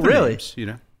 We all know their really?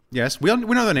 names. Yes, we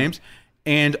know their names,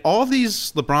 and all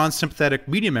these LeBron sympathetic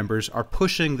media members are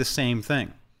pushing the same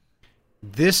thing.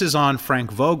 This is on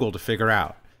Frank Vogel to figure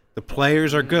out. The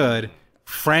players are good.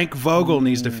 Frank Vogel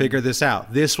needs to figure this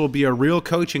out. This will be a real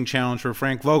coaching challenge for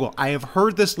Frank Vogel. I have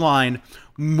heard this line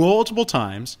multiple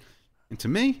times. And to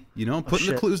me, putting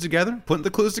the clues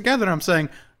together, I'm saying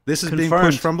this is being Confirmed.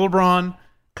 pushed from LeBron.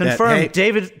 Confirmed. that,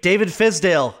 hey, David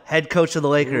Fizdale, head coach of the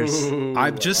Lakers.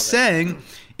 I'm just saying,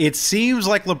 it seems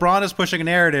like LeBron is pushing a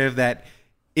narrative that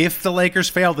if the Lakers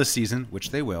fail this season,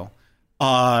 which they will,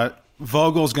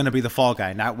 Vogel's going to be the fall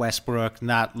guy, not Westbrook,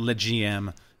 not the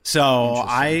GM. So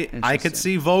I could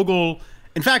see Vogel.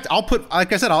 In fact, I'll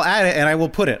add it, and I will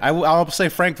put it. I'll say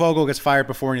Frank Vogel gets fired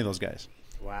before any of those guys.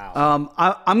 Wow.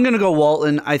 I'm gonna go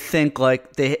Walton. I think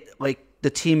the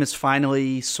team is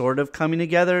finally sort of coming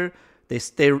together. They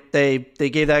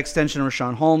gave that extension to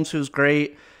Rashawn Holmes, who's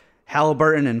great.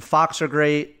 Halliburton and Fox are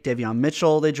great. Davion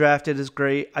Mitchell they drafted is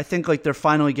great. I think they're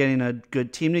finally getting a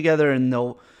good team together, and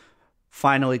they'll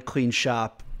finally clean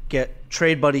shop,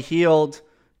 trade Buddy Hield,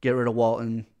 get rid of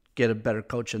Walton, get a better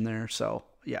coach in there. So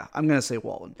yeah, I'm gonna say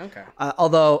Walton. Okay.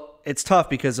 Although it's tough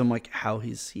because I'm like, how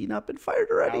has he not been fired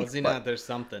already? How is he not? There's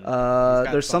something.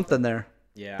 There's something there.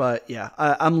 Yeah. But yeah,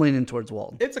 I'm leaning towards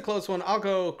Walton. It's a close one. I'll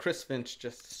go Chris Finch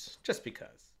just because.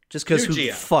 Just because New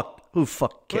who GM.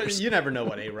 fuck But cares? you never know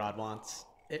what A-Rod wants.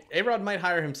 A-Rod might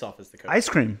hire himself as the coach. Ice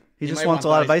cream. He just might wants a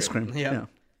want lot of ice cream. Yep.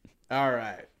 All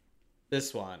right.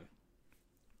 This one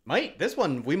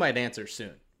we might answer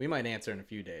soon. We might answer in a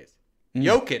few days.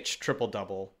 Jokic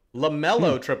triple-double,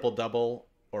 LaMelo triple-double,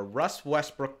 or Russ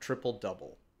Westbrook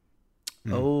triple-double.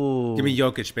 Oh. Give me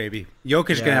Jokic, baby.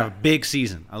 Jokic's going to have a big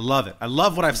season. I love it. I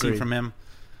love what I've seen from him.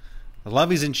 I love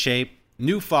he's in shape.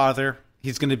 New father.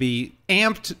 He's going to be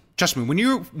amped. Trust me, when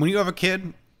you have a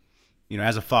kid,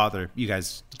 as a father, you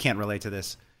guys can't relate to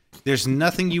this. There's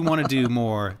nothing you want to do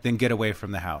more than get away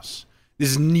from the house.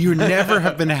 You never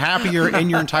have been happier in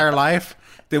your entire life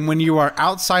than when you are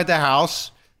outside the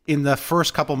house in the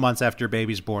first couple months after your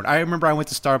baby's born. I remember I went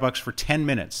to Starbucks for 10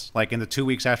 minutes, in the 2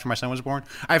 weeks after my son was born.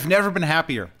 I've never been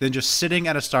happier than just sitting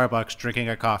at a Starbucks, drinking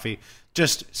a coffee,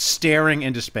 just staring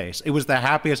into space. It was the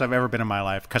happiest I've ever been in my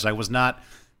life because I was not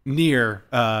near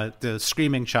the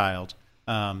screaming child.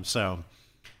 So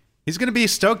he's going to be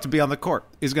stoked to be on the court.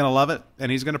 He's going to love it,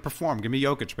 and he's going to perform. Give me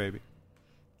Jokic, baby.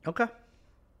 Okay.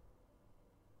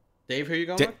 Dave, who are you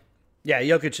going with? Yeah,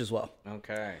 Jokic as well.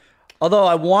 Okay. Although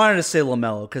I wanted to say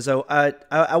LaMelo because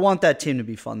I want that team to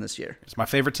be fun this year. It's my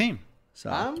favorite team. So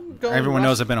I'm going Everyone Russ,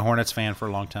 knows I've been a Hornets fan for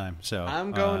a long time. So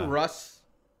I'm going Russ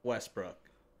Westbrook.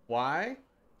 Why?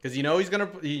 Because he's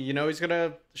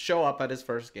gonna show up at his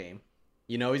first game.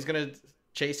 He's gonna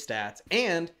chase stats,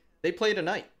 and they play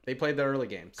tonight. They played the early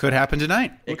games. Could happen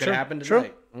tonight. It could happen True.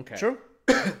 tonight. Okay. True.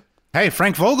 Hey,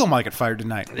 Frank Vogel might get fired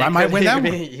tonight. I might win that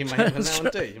one. You might win that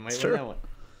one too. You might win that one.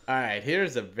 All right.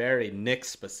 Here's a very Knicks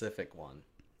specific one.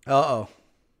 Uh-oh.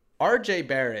 RJ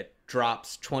Barrett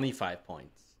drops 25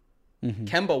 points.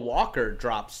 Kemba Walker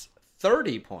drops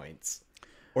 30 points.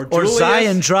 Or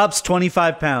Zion drops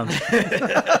 25 pounds.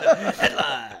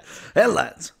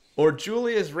 Headlines. Or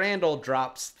Julius Randle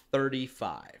drops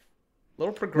 35.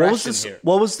 Little progression here.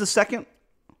 What was the second?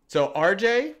 So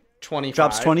RJ 25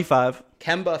 Drops 25.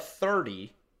 Kemba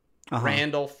 30,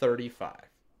 Randle 35.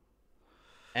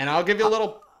 And I'll give you a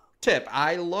little tip.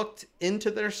 I looked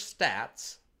into their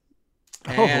stats,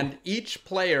 and each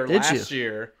player Did last you?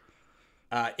 year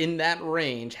in that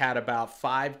range had about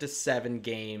 5 to 7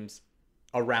 games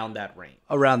around that range.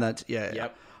 Around that, yeah.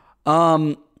 Yep.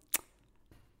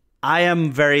 I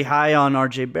am very high on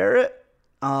RJ Barrett.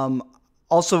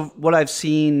 Also, what I've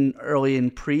seen early in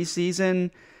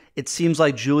preseason, it seems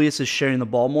like Julius is sharing the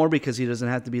ball more because he doesn't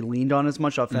have to be leaned on as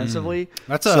much offensively.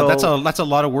 That's a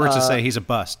lot of words to say he's a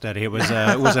bust. That it was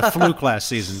a fluke last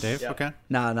season, Dave. Yep. Okay.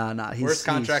 Nah. Worst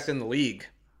contract in the league.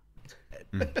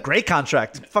 Great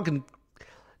contract. Fucking.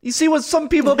 You see what some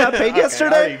people got paid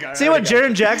yesterday? See what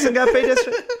Jaren Jackson got paid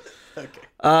yesterday?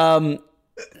 Okay.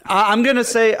 I'm gonna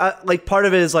say part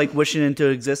of it is wishing into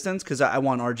existence because I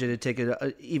want RJ to take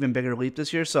an even bigger leap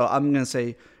this year. So I'm gonna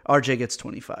say RJ gets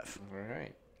 25. All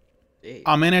right.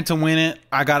 I'm in it to win it.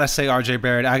 I gotta say R.J.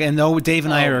 Barrett. And though Dave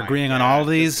and I are my agreeing on God, all of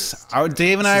these,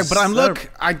 Dave and I.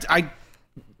 But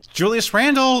Julius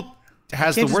Randle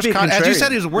has the can't just worst. be a As you said,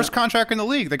 contrarian. he's the worst contract in the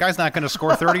league. The guy's not going to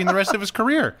score 30 in the rest of his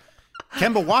career.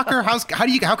 Kemba Walker,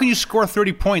 how can you score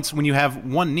 30 points when you have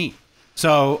one knee?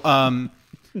 So,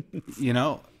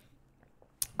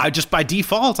 I just by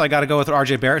default I got to go with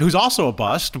R.J. Barrett, who's also a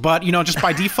bust. But just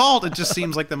by default, it just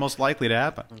seems like the most likely to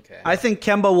happen. Okay. I think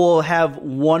Kemba will have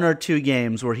 1 or 2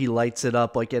 games where he lights it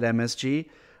up like at MSG,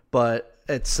 but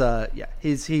it's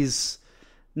he's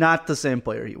not the same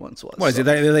player he once was. What is it?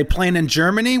 Are they playing in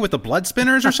Germany with the blood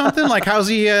spinners or something? Like how's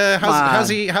he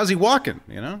walking?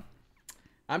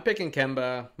 I'm picking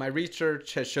Kemba. My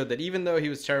research has showed that even though he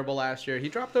was terrible last year, he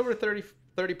dropped over 30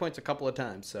 points a couple of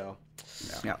times. So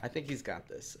Yeah. I think he's got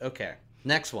this. Okay,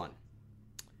 next one.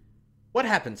 What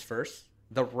happens first?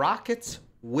 The Rockets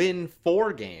win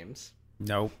 4 games.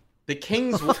 Nope. The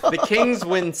Kings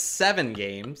win 7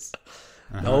 games.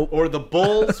 Nope. Or the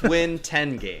Bulls win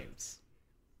 10 games.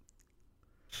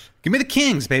 Give me the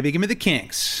Kings, baby. Give me the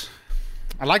Kings.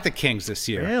 I like the Kings this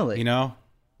year. Really? Yeah.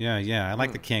 I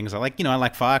like the Kings. I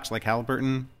like Fox, I like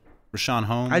Halliburton, Rashawn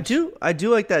Holmes. I do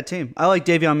like that team. I like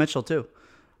Davion Mitchell too.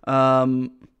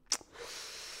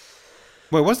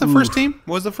 Wait, what's the first team?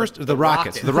 What was the first? The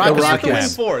Rockets. The Rockets. They have to win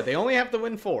bad. 4. They only have to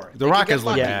win 4. The Rockets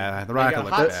look bad. The Rockets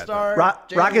look bad.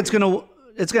 Rockets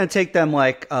it's gonna take them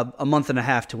like a month and a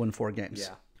half to win 4 games.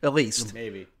 Yeah. At least.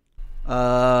 Maybe.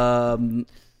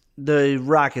 The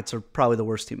Rockets are probably the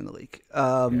worst team in the league.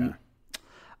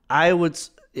 I would.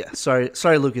 Yeah. Sorry,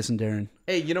 Lucas and Darren.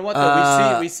 Hey, you know what?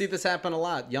 Though? We see this happen a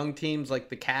lot. Young teams like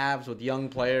the Cavs with young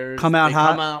players Come out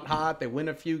hot. They win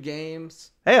a few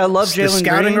games. Hey, I love The Jalen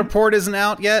scouting Green. report isn't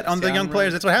out yet on the young Scouting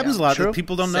players. That's what happens a lot. True.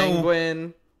 People don't know.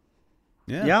 Sanguine.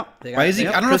 Yeah. Why is he?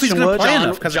 I don't know if he's Christian going to Wood. play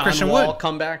enough because of John Christian Wall Wood.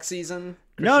 comeback season.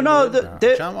 No,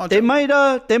 John Wall- they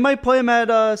might play him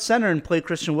at center and play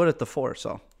Christian Wood at the 4.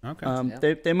 So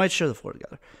Okay. they might share the floor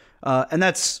together, and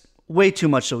that's way too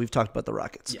much. So we've talked about the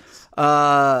Rockets. Yes.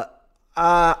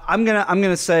 I'm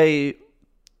gonna say,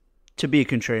 to be a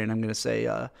contrarian, I'm gonna say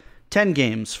 10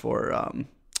 games for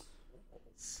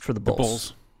the Bulls.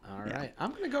 Bulls. All right. I'm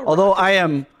going to go Although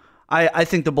Rockets. I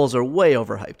think the Bulls are way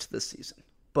overhyped this season.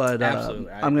 But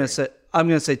Absolutely, I I'm agree.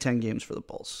 gonna say 10 games for the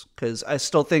Bulls because I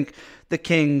still think the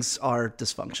Kings are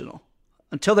dysfunctional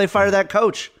until they fire that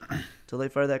coach. I'm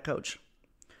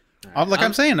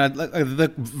saying,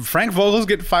 the Frank Vogel's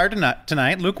getting fired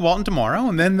tonight. Luke Walton tomorrow,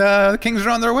 and then the Kings are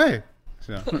on their way.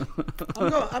 So.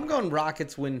 I'm going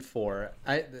Rockets win 4.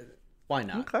 Why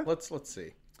not? Okay. Let's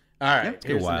see. All right,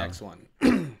 here's the wild. next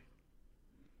one.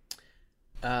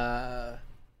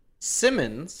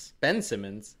 Ben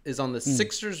Simmons is on the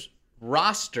Sixers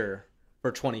roster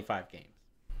for 25 games.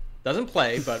 Doesn't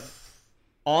play, but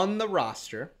on the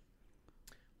roster.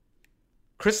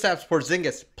 Kristaps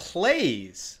Porzingis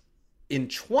plays in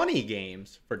 20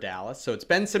 games for Dallas. So it's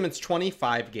Ben Simmons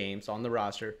 25 games on the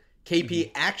roster.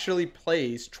 KP actually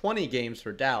plays 20 games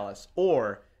for Dallas,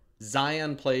 or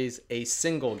Zion plays a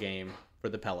single game for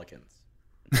the Pelicans.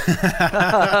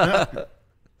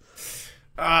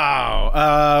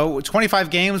 25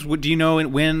 games. Do you know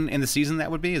when in the season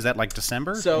that would be? Is that like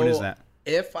December? So when is that?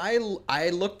 If I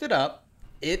looked it up,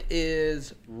 it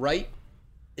is right.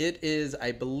 It is,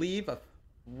 I believe,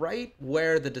 right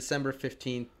where the December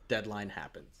 15th deadline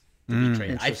happens to be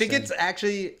traded. I think it's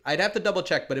actually, I'd have to double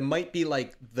check, but it might be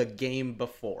like the game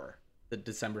before the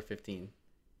December 15th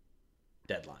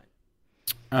deadline.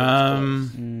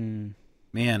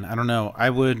 Man, I don't know. I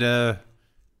would.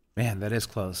 Man, that is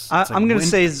close. I'm gonna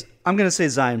say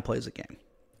Zion plays a game.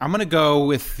 I'm gonna go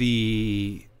with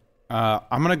the.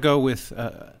 I'm gonna go with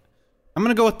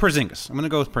Porzingis. I'm gonna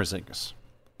go with Porzingis.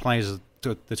 Plays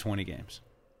the 20 games.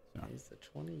 Plays the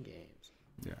 20 games.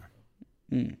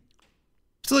 Yeah.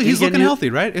 Still, he's looking healthy,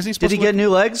 right? Isn't he supposed Did he to get new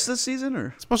legs this season,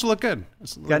 or supposed to look good?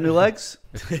 got new legs?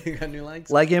 Got new legs?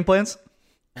 Leg implants?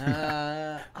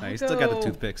 No, he still got the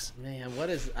toothpicks. Man,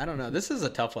 I don't know. This is a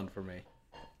tough one for me.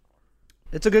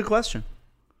 It's a good question.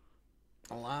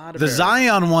 A lot of The variables.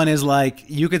 Zion one is like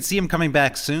you could see him coming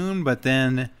back soon, but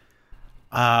then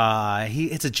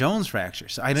it's a Jones fracture.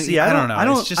 So I don't know. I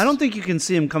don't think you can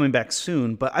see him coming back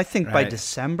soon, but I think by Right.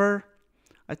 December,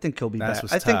 I think he'll be That's back.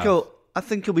 what's I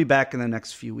think he'll be back in the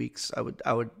next few weeks. I would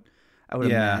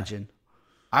imagine.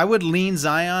 I would lean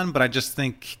Zion, but I just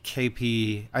think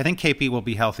KP. I think KP will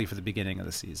be healthy for the beginning of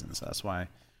the season, so that's why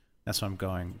I'm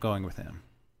going with him.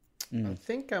 I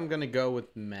think I'm going to go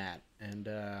with Matt, and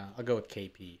I'll go with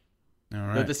KP. All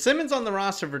But right. the Simmons on the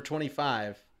roster for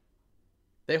 25,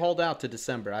 they hold out to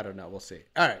December. I don't know. We'll see.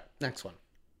 All right, next one.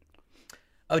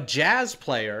 A Jazz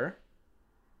player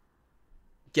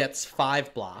gets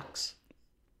 5 blocks,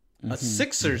 a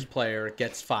Sixers player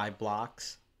gets 5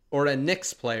 blocks, or a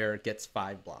Knicks player gets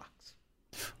 5 blocks.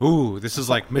 Ooh, this is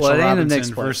like Mitchell Well, it ain't a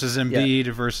Knicks Robinson player. versus Embiid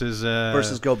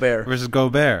versus Gobert. Versus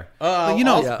Gobert.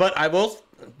 But, But I will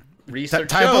research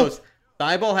Thibault? shows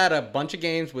Thibault had a bunch of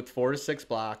games with 4 to 6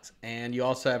 blocks, and you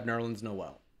also have Nerlens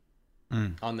Noel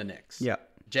on the Knicks. Yeah.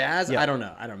 Jazz, Yeah. I don't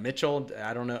know. Mitchell,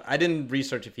 I don't know. I didn't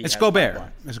research if he. it's has Gobert. 5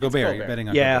 blocks. It's Gobert. You're betting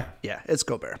on Yeah, Gobert. yeah, it's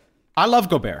Gobert. I love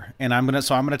Gobert, and I'm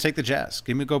gonna take the Jazz.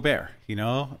 Give me Gobert. You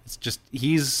know, it's just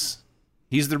he's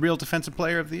the real defensive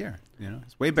player of the year. You know,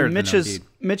 it's way better than Embiid.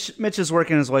 Mitch is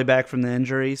working his way back from the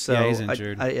injury, so Yeah, he's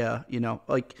injured.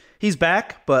 Like he's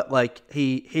back, but like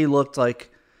he looked like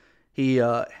he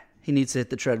needs to hit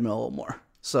the treadmill a little more.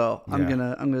 So I'm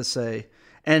gonna say,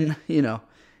 and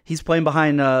he's playing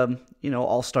behind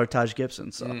all-star Taj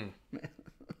Gibson. So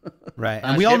Right,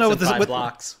 and we all know with Gibson, the 5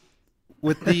 blocks.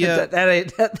 with the that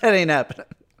ain't happening.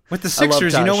 with the I love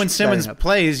Sixers, Taj. when Simmons That ain't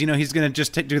plays, he's going to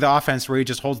just do the offense where he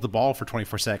just holds the ball for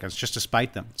 24 seconds just to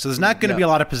spite them. So there's not going to be a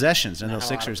lot of possessions in those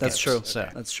Sixers That's games. true. So.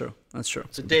 That's true. That's true.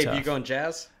 So Dave, tough. you going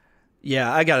Jazz?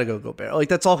 Yeah, I gotta go Gobert. Like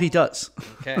that's all he does.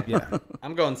 Okay. Yeah.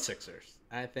 I'm going Sixers.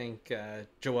 I think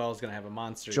Joel's going to have a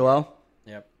monster. Joel.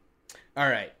 Yep. All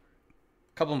right.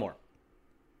 Couple more.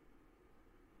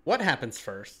 What happens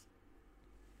first?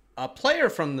 A player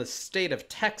from the state of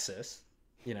Texas,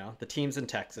 the teams in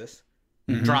Texas,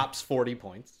 drops 40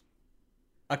 points.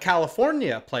 A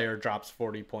California player drops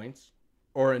 40 points,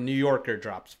 or a New Yorker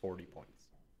drops 40 points.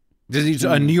 Does he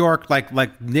a New York like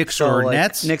Knicks So, or like,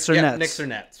 Nets? Knicks or Yeah, Nets. Knicks or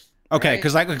Nets. Okay,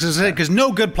 right? because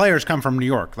no good players come from New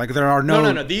York. Like there are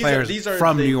no, No. players These are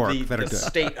from the, New York the, that are the good.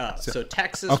 state of. So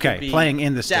Texas Okay, would be playing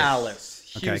in the state.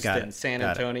 Dallas, Okay, got Houston, it. San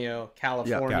Got it. Antonio,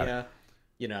 California.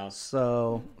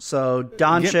 So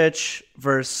Doncic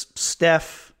versus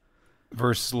Steph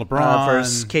Versus LeBron,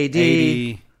 versus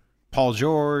KD. AD, Paul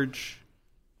George,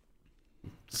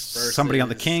 somebody on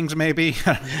the Kings, maybe.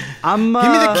 I'm Give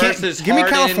me the versus Give me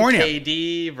Harden, California.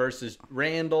 KD versus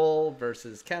Randall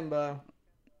versus Kemba.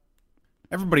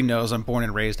 Everybody knows I'm born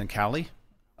and raised in Cali,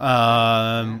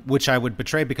 which I would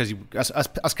betray because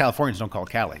us Californians don't call it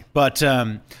Cali. But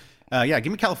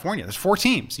give me California. There's 4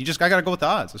 teams. I got to go with the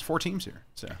odds. There's 4 teams here.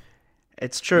 So.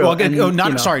 It's true. Well, and,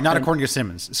 not according to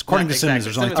Simmons. According to Simmons,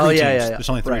 there's only 3 teams. Yeah. There's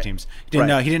only 3 Right. teams. He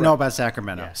didn't know about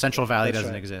Sacramento. Yeah. Central Valley That's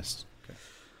doesn't right. exist. Okay.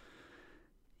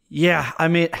 Yeah, I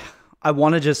mean, I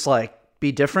want to just like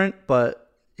be different,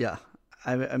 but yeah,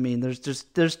 I mean, there's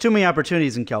too many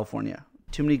opportunities in California,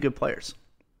 too many good players.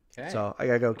 Okay. So I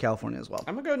gotta go California as well.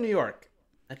 I'm gonna go New York.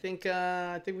 I think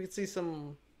we could see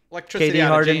some electricity KD out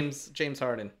Harden. of James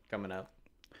Harden coming up.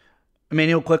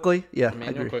 Emmanuel quickly, yeah, I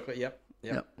Emmanuel agree. quickly. Yep.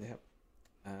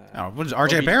 What is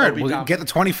RJ Barrett? Obi Will Toppin. get the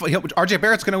 20. RJ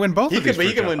Barrett's going to win both He of these.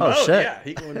 can for a win job. both. shit. Yeah,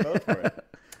 he can win both for it.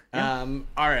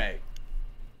 All right.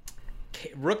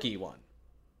 Rookie one.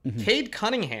 Cade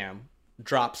Cunningham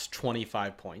drops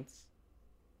 25 points.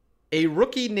 A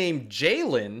rookie named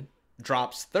Jalen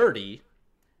drops 30,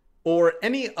 or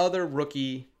any other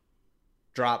rookie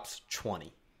drops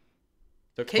 20.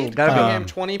 So Cade Cunningham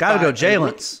 25. Gotta go and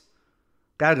Jalen's.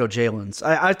 Gotta go Jalen's.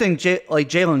 I think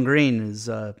Jalen Green is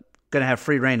gonna have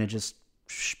free reign and just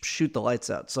shoot the lights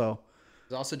out. So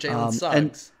There's also Jalen Suggs.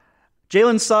 and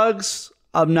Jalen Suggs,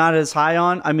 I'm not as high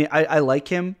on. I mean, I like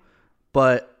him,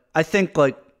 but I think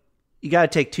like you got to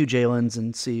take 2 Jalen's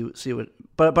and see what.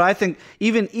 But I think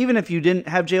even if you didn't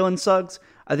have Jalen Suggs,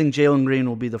 I think Jalen Green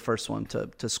will be the first one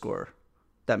to score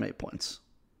that many points.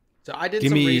 So I did Give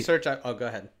some me- research. Go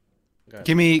ahead.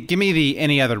 Give me the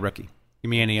any other rookie. Give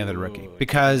me any other rookie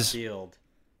because Field.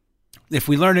 if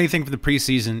we learned anything from the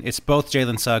preseason, it's both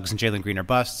Jalen Suggs and Jalen Green are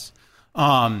busts.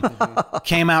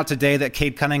 Came out today that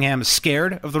Cade Cunningham is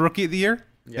scared of the Rookie of the Year.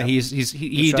 Yep.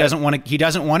 He doesn't want it. He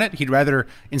doesn't want it. He'd rather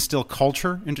instill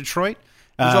culture in Detroit.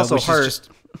 He's also which is hurt.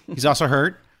 He's also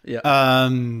hurt. Yeah.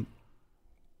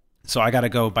 So I got to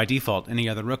go by default. Any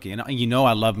other rookie, and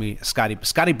I love me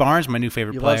Scotty Barnes, my new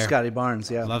favorite You player. love Scotty Barnes,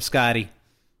 yeah. I love Scotty.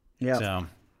 Yeah. So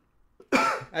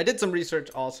I did some research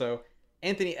also.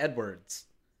 Anthony Edwards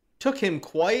took him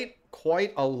quite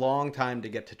a long time to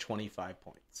get to 25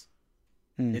 points.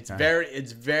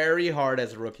 It's very hard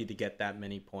as a rookie to get that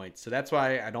many points. So that's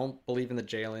why I don't believe in the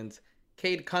Jalen's.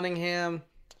 Cade Cunningham,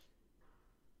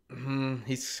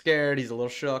 he's scared. He's a little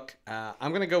shook. I'm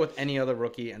going to go with any other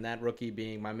rookie, and that rookie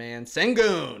being my man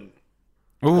Sengun.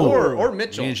 Or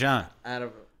Mitchell. Me and John. Out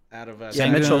of Yeah,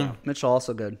 Sengun. Mitchell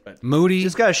also good. Moody.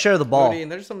 Just got to share the ball. Moody,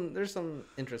 and there's some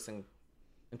interesting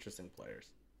players.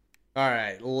 All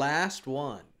right, last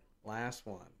one.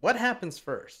 What happens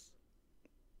first?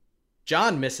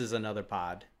 John misses another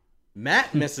pod.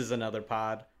 Matt misses another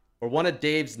pod. or one of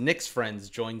Dave's Knicks friends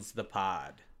joins the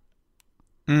pod.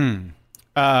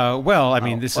 Well, I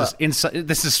mean, this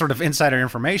is sort of insider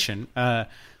information.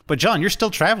 But John, you're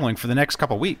still traveling for the next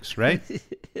couple weeks, right?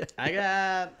 I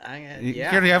got You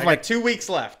already have I like got 2 weeks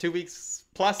left. 2 weeks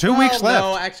plus. 2 weeks left.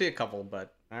 No, actually a couple,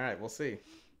 but all right, we'll see.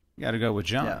 You got to go with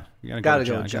John. Yeah. You Gotta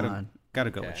go with John. Got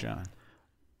to go with John.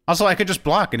 Also, I could just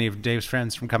block any of Dave's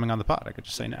friends from coming on the pod. I could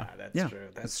just say no. That's true.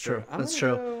 That's true. I'm That's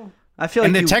gonna true. go- I feel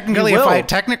And like then you, technically, you if will. I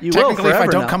technically You will if I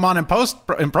forever don't now. come on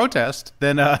in protest,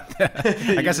 then I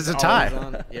guess it's a tie.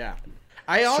 Always on. Yeah.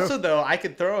 I also though I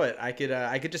could throw it. I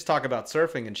could just talk about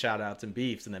surfing and shout outs and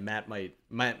beefs, and then Matt might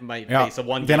Yeah. face a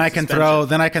one. Then I can throw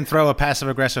a passive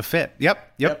aggressive fit.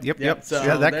 Yep. So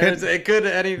Yeah, that could. it could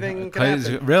anything could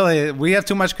happen. Really, we have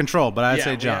too much control. But I'd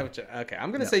say we John. okay,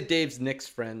 I'm gonna say Dave's Knicks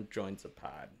friend joins the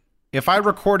pod. If I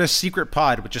record a secret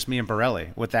pod with just me and Borelli,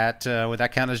 would that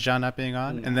count as John not being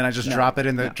on? And then I just drop it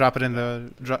in the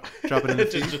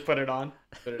feed? just put it on.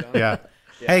 Yeah.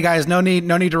 Hey guys, no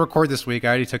need to record this week. I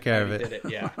already took care of Did it.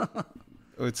 it? Yeah.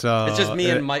 It's just me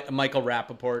and Michael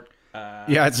Rappaport.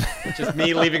 Yeah, it's just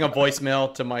me leaving a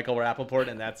voicemail to Michael Rappaport,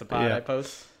 and that's a pod Yeah. I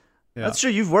post. Yeah. That's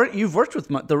true. You've worked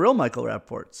with the real Michael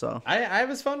Rappaport, so I have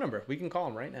his phone number. We can call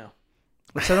him right now.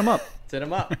 let's hit him up. Set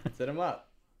him up.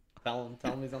 Tell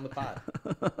him he's on the pod.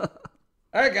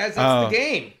 All right, guys, that's the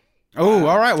game. Oh,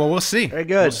 all right. Well, we'll see. Very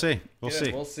good. We'll see. We'll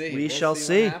see. We We'll shall see.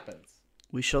 see. What happens.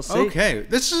 We shall see. Okay,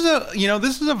 this is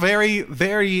a very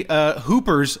very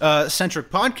Hoopers centric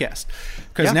podcast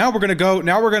because now we're gonna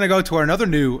go to another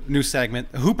new segment,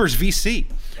 Hoopers VC.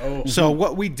 Oh. So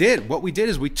what we did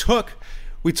is we took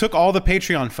all the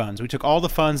Patreon funds. We took all the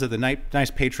funds of the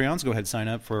nice Patreons. Go ahead, sign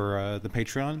up for the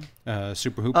Patreon,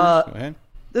 Super Hoopers. Go ahead.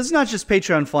 This is not just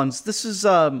Patreon funds. This is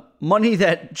money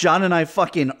that John and I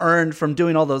fucking earned from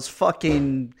doing all those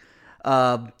fucking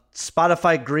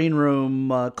Spotify Green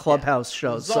Room Clubhouse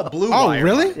shows. This is all So- Blue Oh, Wire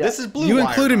really? money. This is Blue You Wire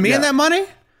included me money. in that money?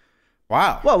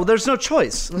 Wow. well, there's no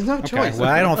choice. No Okay. choice. Well,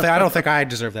 I don't think I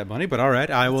deserve that money, but all right,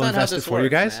 I will not how invest it this for you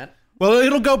works, guys. Matt. Well,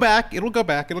 it'll go back. It'll go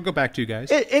back to you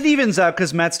guys. It evens out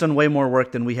because Matt's done way more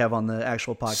work than we have on the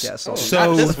actual podcast. So,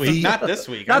 So not this week. the- Not this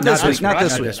week. Not I'm this I'm week, not this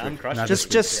crushing week. it. I'm crushing Not it. this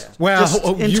just Well, just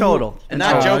oh, in you- total. And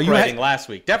not joke you writing had- last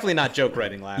week. Definitely not joke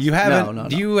writing last You week. haven't. No.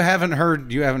 You haven't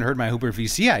heard my Hooper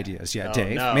VC ideas yet,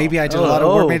 Dave. no. Maybe I did a lot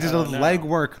of work. Maybe I did a no. leg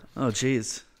work. Oh,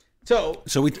 jeez. So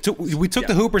we took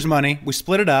the Hoopers money. We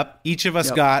split it up. Each of us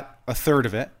Yep. got a third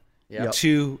of it Yep.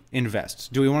 to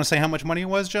invest. Do we want to say how much money it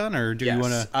was, John, or do you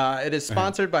want Yes. to It is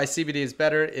sponsored by CBD is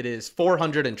Better. It is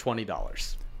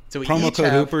 $420. So we promo each code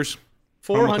have Hoopers?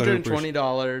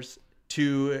 $420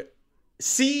 to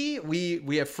see.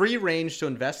 We have free range to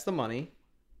invest the money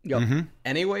Yep.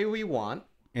 any way we want,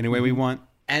 Any way we want.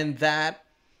 and that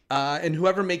and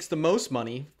whoever makes the most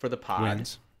money for the pod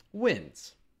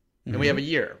Wins. And we have a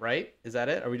year, right? Is that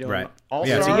it? Are we doing Right. all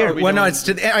Yeah, it's a star? year. Are we Well, no,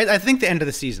 doing it's I think the end of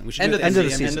the season. We should end do of it the at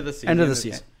season. end. End of the season. End of the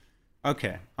season.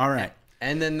 Okay. All right.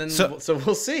 And then So-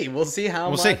 we'll see. We'll see how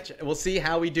We'll see. much. We'll see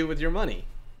how we do with your money.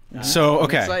 So I'm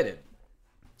okay. excited.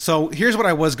 So here's what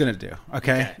I was gonna do.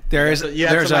 Okay. There's So you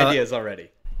have there's some a, ideas already.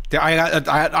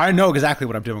 I know exactly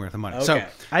what I'm doing with the money. So Okay.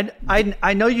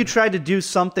 I know you tried to do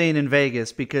something in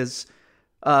Vegas because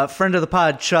a friend of the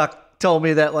pod, Chuck, told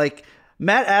me that like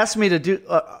Matt asked me to do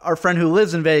our friend who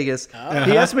lives in Vegas.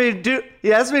 He asked me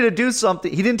to do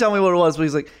something. He didn't tell me what it was, but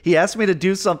he's like he asked me to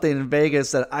do something in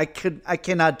Vegas that I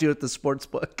cannot do at the sports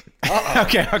book.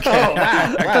 okay. Oh,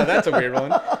 wow, that's a weird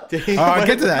one. I'll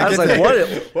get to that. I was like,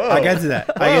 what? I'll get to that.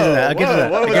 I'll get to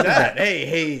that. What I'll was get to that? that.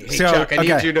 Hey, So, Chuck, I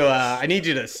okay. need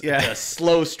you to Yeah.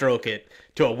 slow stroke it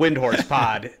to a Windhorse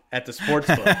pod at the sports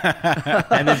book,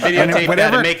 and then videotape that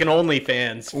whatever- and make an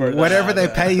OnlyFans for Whatever they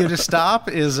pay you to stop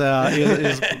is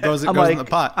goes I'm in like, the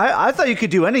pot. I thought you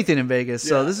could do anything in Vegas,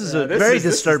 so this is very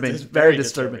disturbing. Very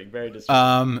disturbing. Very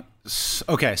disturbing.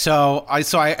 Okay, so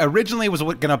I originally was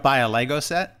going to buy a Lego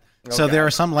set. So there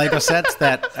are some Lego sets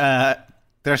that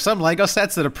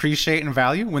appreciate in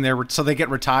value when so they get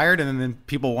retired and then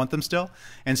people want them still,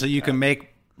 and so you can make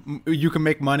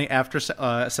money after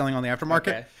selling on the aftermarket.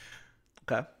 Okay.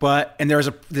 Okay. And there was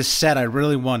this set I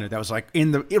really wanted that was like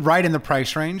right in the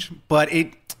price range, but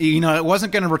it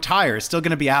wasn't going to retire. It's still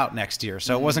going to be out next year,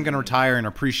 so it wasn't going to retire and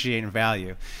appreciate in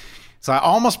value. So I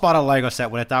almost bought a Lego set,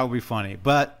 what I thought would be funny,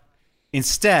 but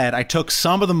instead I took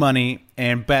some of the money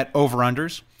and bet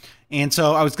over-unders. And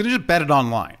so I was going to just bet it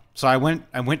online. So I went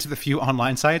to the few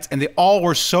online sites, and they all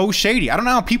were so shady. I don't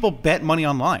know how people bet money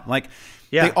online. Like,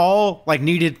 Yeah. they all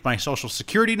needed my social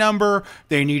security number.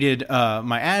 They needed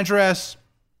my address.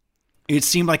 It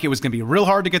seemed like it was going to be real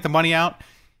hard to get the money out.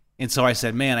 And so I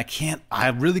said, man, I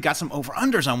really got some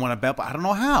over-unders I want to bet, but I don't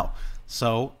know how.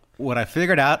 So what I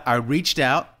figured out, I reached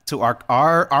out to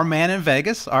our man in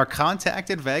Vegas, our contact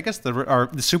in Vegas, the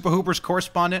Super Hoopers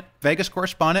correspondent, Vegas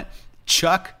correspondent,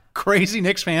 Chuck. Crazy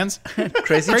Knicks fans,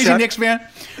 crazy Chuck. Knicks fan.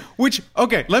 Which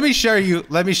let me share you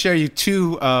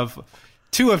two of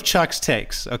Chuck's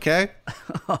takes. Okay.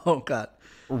 Oh God.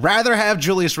 Rather have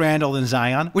Julius Randle than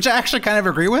Zion, which I actually kind of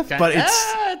agree with, but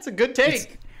it's a good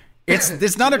take.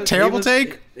 it's not a terrible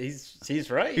take. He's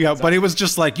right. Yeah, but it was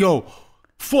just like, yo,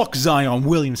 fuck Zion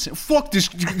Williamson. Fuck this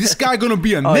guy gonna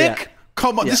be a Knick. Yeah.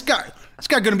 Come on, this guy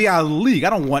gonna be out of the league. I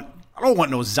don't want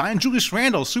no Zion. Julius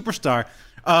Randle, superstar.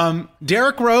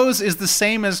 Derrick Rose is the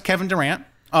same as Kevin Durant.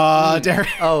 Derrick,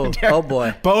 oh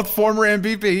boy. Both former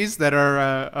MVPs that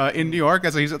are in New York.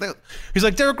 He's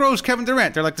like Derrick Rose, Kevin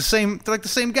Durant. They're like the same. They're like the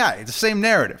same guy. The same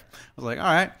narrative. I was like, all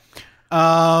right.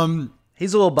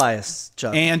 He's a little biased,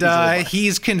 Chuck. And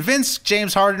he's convinced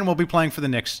James Harden will be playing for the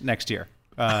Knicks next year.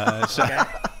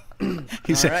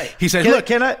 He said, look,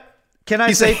 can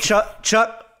I say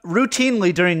Chuck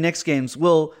routinely during Knicks games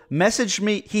will message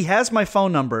me. He has my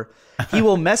phone number. He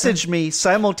will message me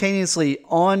simultaneously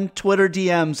on Twitter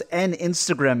DMs and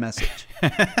Instagram message.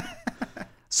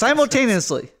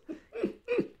 Simultaneously.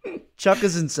 Chuck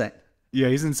is insane. Yeah,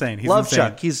 he's insane. He's Love insane.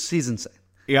 Chuck. He's insane.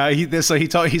 Yeah, he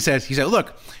said,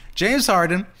 look, James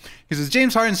Harden. He says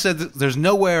James Harden said that there's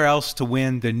nowhere else to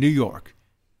win than New York.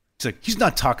 He's like, he's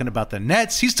not talking about the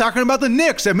Nets. He's talking about the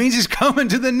Knicks. That means he's coming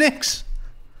to the Knicks.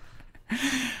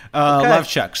 Love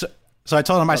Chuck. So I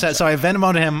told him, I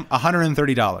Venmoed him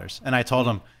 $130, and I told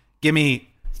him, give me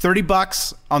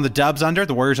 $30 on the Dubs under,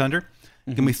 the Warriors under.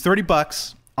 Mm-hmm. Give me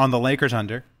 $30 on the Lakers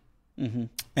under. Mm-hmm.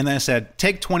 And then I said,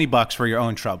 take $20 for your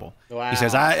own trouble. Wow. He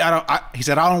says, I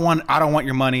don't want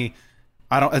your money.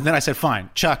 And then I said, fine,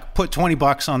 Chuck, put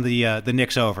 $20 on the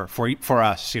Knicks over for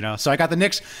us, you know. So I got the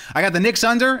Knicks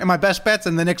under in my best bets,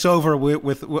 and the Knicks over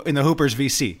with in the Hoopers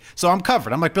VC. So I'm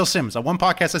covered. I'm like Bill Simmons. On one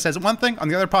podcast I said one thing, on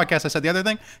the other podcast I said the other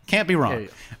thing. Can't be wrong.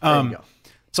 There you go.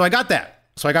 So I got that.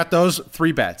 So I got those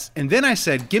 3 bets, and then I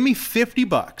said, give me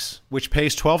 $50, which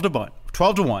pays 12 to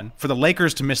 1 for the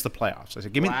Lakers to miss the playoffs. I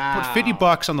said, put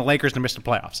 $50 on the Lakers to miss the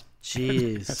playoffs.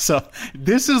 Jeez. So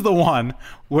this is the one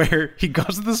where he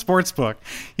goes to the sports book.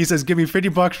 He says, give me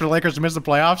 $50 for the Lakers to miss the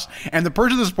playoffs. And the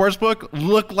person in the sports book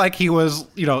looked like he was,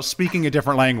 speaking a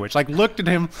different language. Like, looked at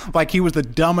him like he was the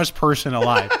dumbest person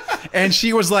alive. And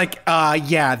she was like,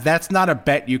 yeah, that's not a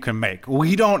bet you can make.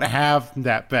 We don't have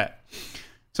that bet.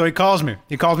 So he calls me.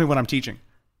 He calls me when I'm teaching.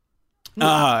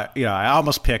 I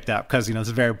almost picked up because, this is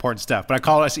very important stuff. But I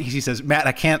call us. He says, Matt,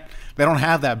 they don't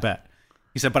have that bet.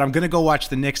 He said, but I'm going to go watch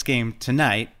the Knicks game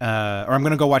tonight, or I'm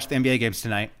going to go watch the NBA games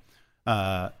tonight.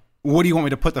 What do you want me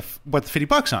to put the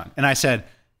 $50 on? And I said,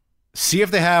 see if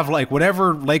they have like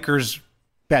whatever Lakers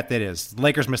bet that is.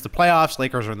 Lakers missed the playoffs.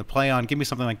 Lakers are in the play-on. Give me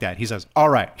something like that. He says, all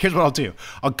right, here's what I'll do.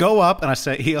 I'll go up and I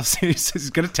say, he's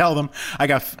going to tell them I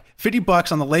got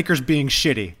 $50 on the Lakers being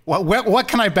shitty. What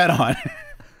can I bet on?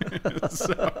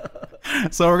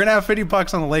 So we're going to have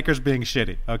 $50 on the Lakers being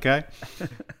shitty. Okay.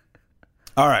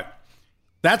 All right.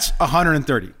 That's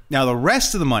 $130. Now the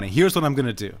rest of the money, here's what I'm going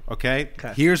to do. Okay.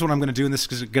 Here's what I'm going to do. And this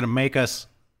is going to make us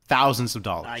thousands of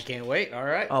dollars. I can't wait. All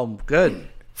right. Oh, good.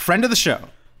 Friend of the show.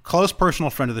 Close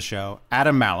personal friend of the show,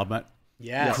 Adam Malamut.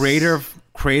 Yes.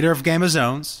 Creator of Game of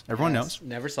Zones. Everyone knows.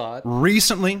 Never saw it.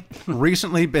 Recently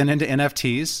been into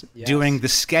NFTs, doing the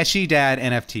Sketchy Dad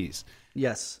NFTs.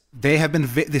 Yes. They have been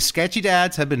the Sketchy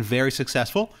Dads have been very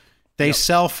successful. They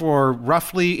sell for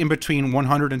roughly in between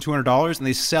 $100 and $200, and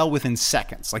they sell within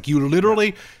seconds. Like you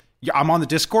literally. I'm on the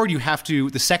Discord. You have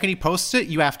to, the second he posts it,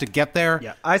 you have to get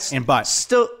there and buy.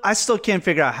 I still can't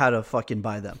figure out how to fucking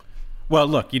buy them. Well,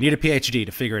 look, you need a PhD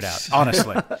to figure it out,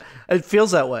 honestly. It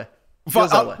feels that way.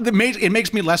 It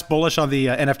makes me less bullish on the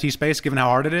NFT space, given how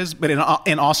hard it is. But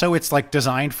and also, it's like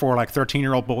designed for like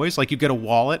 13-year-old boys. Like you get a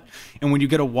wallet, and when you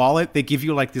get a wallet, they give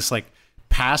you like this like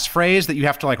passphrase that you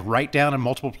have to like write down in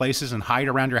multiple places and hide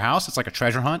around your house. It's like a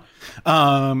treasure hunt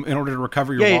in order to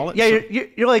recover your wallet. Yeah,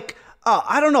 you're like, oh,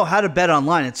 I don't know how to bet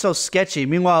online. It's so sketchy.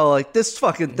 Meanwhile, like this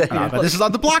fucking thing. But this is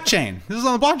on the blockchain.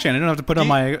 I don't have to put on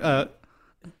my.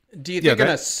 Do you think an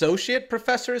associate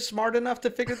professor is smart enough to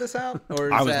figure this out?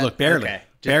 Or is barely. Okay.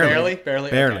 Barely.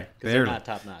 Okay. They're not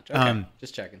top notch. Okay,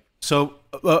 just checking. So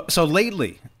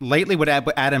lately, what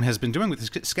Adam has been doing with his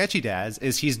Sketchy Dads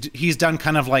is he's done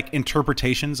kind of like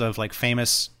interpretations of like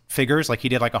famous figures. Like he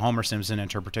did like a Homer Simpson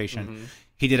interpretation. Mm-hmm.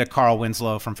 He did a Carl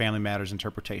Winslow from Family Matters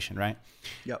interpretation. Right.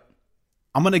 Yep.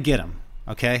 I'm gonna get him.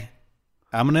 Okay.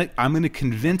 I'm gonna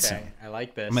convince him. I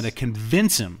like this. I'm gonna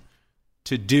convince him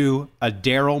to do a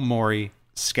Daryl Morey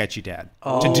Sketchy Dad.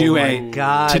 Oh,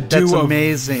 that's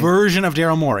amazing. Version of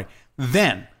Daryl Morey.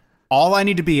 Then All I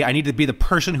need to be the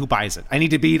person who buys it. I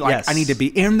need to be like, Yes. I need to be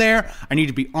in there. I need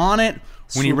to be on it when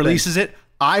he Swoop in. releases it.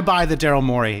 I buy the Daryl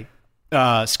Morey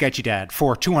Sketchy Dad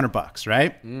for $200,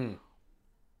 right?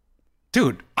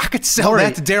 Dude, I could sell Morey.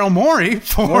 that to Daryl Morey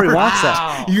for. Morey wants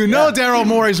that. You know Daryl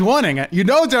Morey's wanting it. You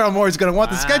know Daryl Morey's going to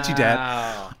want the Sketchy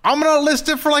Dad. I'm going to list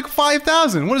it for like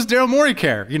 $5,000. What does Daryl Morey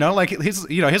care? You know, like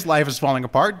his life is falling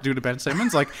apart due to Ben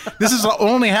Simmons. Like this is the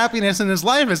only happiness in his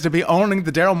life is to be owning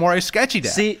the Daryl Morey Sketchy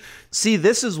Dad. See,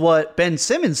 this is what Ben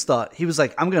Simmons thought. He was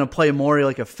like, I'm going to play Morey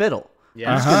like a fiddle.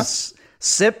 Yeah. He's going to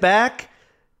sit back.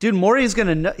 Dude, Morey's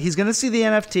going to he's going to see the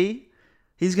NFT.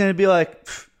 He's going to be like,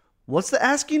 what's the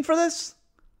asking for this?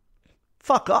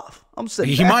 Fuck off. I'm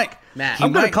sitting He back. might. Matt,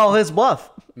 I'm going to call his bluff.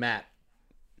 Matt,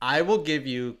 I will give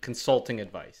you consulting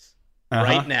advice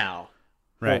right now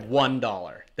for Right.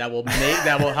 $1. That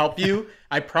will help you.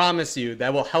 I promise you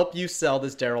that will help you sell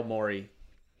this Daryl Morey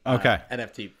Okay.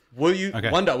 NFT. Will you? Okay.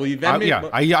 $1. Will you vend me?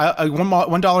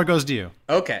 $1 goes to you.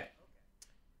 Okay.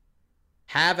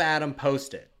 Have Adam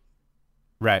post it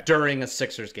Right. during a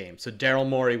Sixers game, so Daryl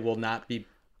Morey will not be.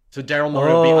 So Daryl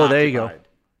Morey will be Oh, occupied. there you go.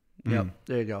 Yep,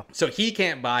 there you go. So he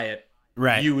can't buy it.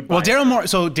 Right. You would buy well, it.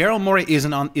 Daryl Morey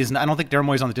isn't. I don't think Daryl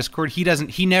Morey's on the Discord.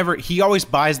 He always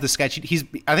buys the sketchy.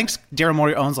 I think Daryl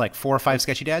Morey owns like 4 or 5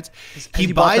 Sketchy Dads.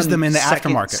 He bought buys them in the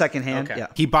second- aftermarket. Secondhand. Okay. Yeah.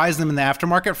 He buys them in the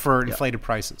aftermarket for inflated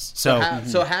prices. So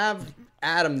Have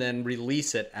Adam then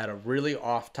release it at a really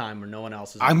off time where no one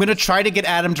else is. I'm gonna try to get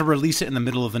Adam to release it in the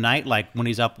middle of the night, like when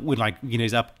he's up with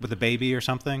he's up with a baby or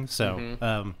something. So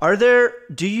Are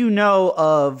do you know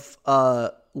of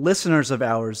listeners of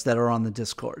ours that are on the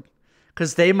Discord?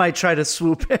 Because they might try to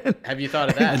swoop in. Have you thought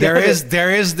of that? there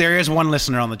is one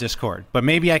listener on the Discord, but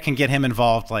maybe I can get him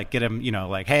involved, like get him,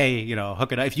 like, hey,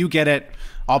 hook it up. If you get it,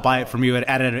 I'll buy it from you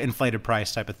at an inflated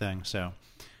price type of thing. So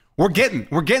we're getting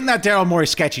that Daryl Morey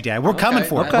Sketchy Dad. We're coming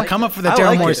for it. We're coming for the I Daryl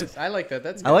like Morey. it. I like that.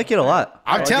 That's. I like it a lot.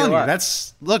 I'm I like telling it a you,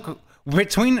 lot. look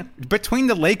between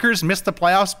the Lakers missed the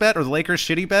playoffs bet or the Lakers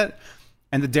shitty bet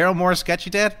and the Daryl Morey Sketchy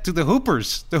Dad to the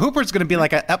Hoopers. The Hoopers going to be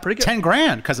like up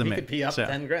 $10,000 because of me. Could be up So,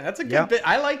 10 grand. That's a good Yeah. bit.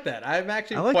 I like that. I'm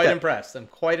actually I like quite that. impressed. I'm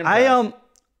quite impressed.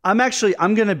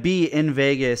 I'm gonna be in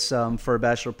Vegas for a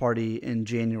bachelor party in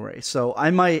January, so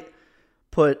I might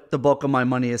put the bulk of my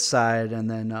money aside and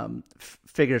then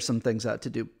figure some things out to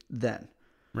do then.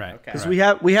 right. Okay. Because we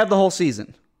have the whole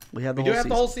season. We have the We do whole have season.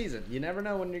 the whole season. You never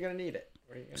know when you're going to need it.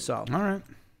 So All right.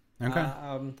 Okay.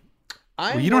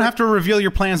 I'm You don't have to reveal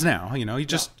your plans now. You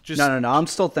just no. I'm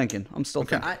still thinking.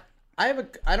 thinking. I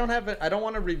don't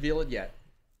want to reveal it yet,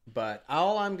 but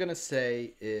all I'm going to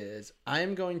say is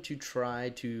I'm going to try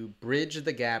to bridge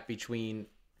the gap between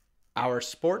our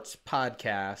sports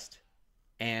podcast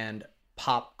and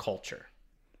pop culture.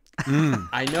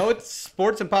 I know it's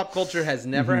sports and pop culture has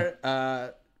never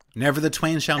never the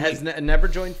twain shall meet. has never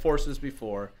joined forces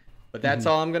before, but that's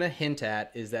all I'm going to hint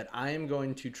at is that I am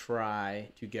going to try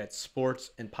to get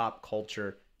sports and pop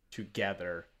culture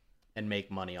together and make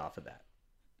money off of that.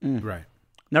 Right.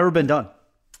 Never been done.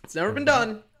 It's never been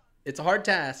done. It's a hard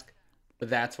task, but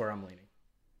that's where I'm leaning.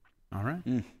 All right.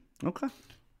 Okay.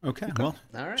 Okay. Well,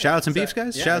 All right. shout outs and So, beefs,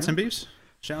 guys. yeah. Shout outs and beefs.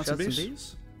 Shout outs and Shout outs beefs. and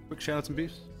beefs. Quick shout outs and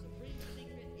beefs.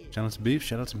 Shout outs and beefs.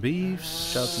 Shout outs and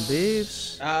beefs. Shout some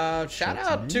beefs. Shout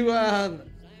out to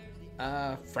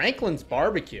Franklin's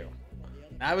Barbecue.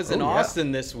 I was in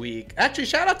Austin this week. Actually,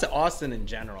 shout out to Austin in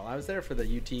general. I was there for the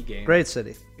UT game. Great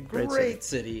city. Great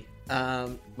city. My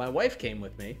wife came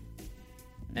with me,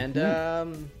 and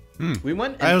we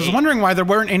went. And I was ate. wondering why there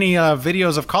weren't any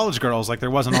videos of college girls like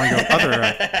there was on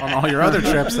all your other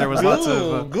trips. There was lots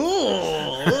of.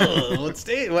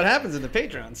 What happens in the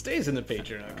Patreon stays in the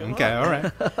Patreon. Come Okay.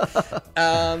 on.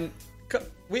 All right.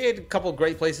 We ate a couple of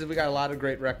great places. We got a lot of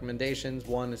great recommendations.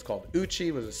 One is called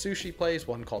Uchi, was a sushi place.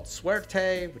 One called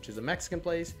Suerte, which is a Mexican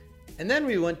place. And then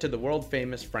we went to the world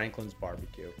famous Franklin's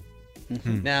Barbecue.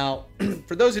 Now,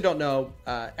 for those who don't know,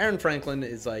 Aaron Franklin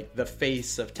is like the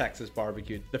face of Texas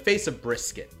barbecue, the face of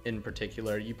brisket in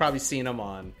particular. You've probably seen him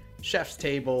on Chef's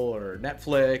Table or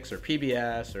Netflix or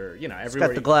PBS or everywhere. He's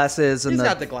got the glasses and He's the,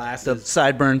 got the glasses. the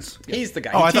sideburns. He's the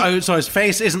guy. Oh, He I thought so. His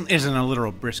face isn't a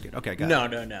literal brisket. Okay,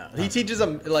 got it. No. He teaches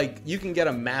them, like, you can get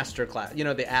a master class.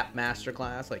 The app master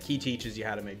class? Like, he teaches you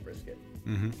how to make brisket.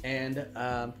 And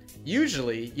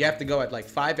usually you have to go at like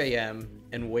 5 a.m.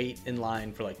 and wait in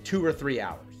line for like 2 or 3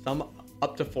 hours. Some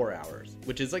up to 4 hours,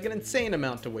 which is like an insane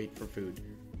amount to wait for food.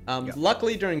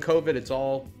 Luckily, during COVID, it's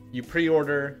all you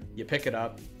pre-order, you pick it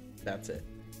up, that's it.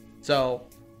 So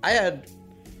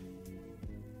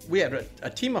we had a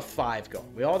team of 5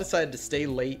 going. We all decided to stay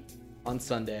late on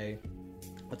Sunday.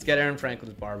 Let's get Aaron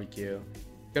Franklin's Barbecue.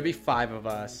 Gonna be 5 of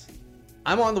us.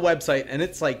 I'm on the website and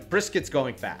it's like brisket's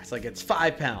going fast. Like it's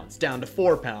 5 pounds down to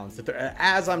 4 pounds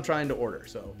as I'm trying to order.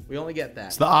 So we only get that.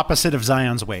 It's the opposite of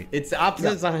Zion's weight. It's the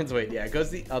opposite of Zion's weight. Yeah, it goes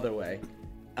the other way.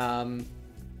 And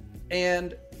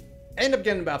I end up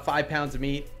getting about 5 pounds of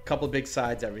meat, a couple of big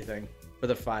sides, everything for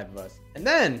the 5 of us. And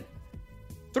then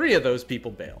 3 of those people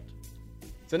bailed.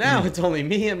 So now it's only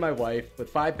me and my wife with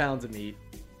 5 pounds of meat.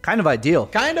 Kind of ideal.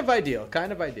 Kind of ideal.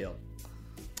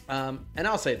 And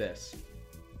I'll say this.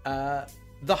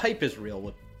 The hype is real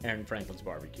with Aaron Franklin's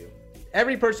barbecue.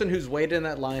 Every person who's waited in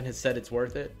that line has said it's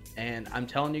worth it. And I'm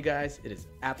telling you guys, it is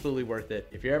absolutely worth it.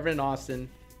 If you're ever in Austin,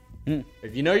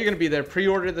 if you know you're going to be there,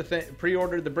 pre-order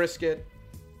the brisket,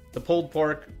 the pulled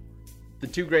pork, the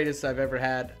 2 greatest I've ever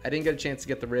had. I didn't get a chance to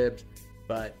get the ribs,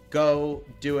 but go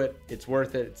do it. It's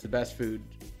worth it. It's the best food,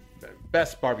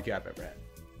 best barbecue I've ever had.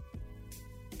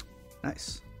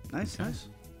 Nice.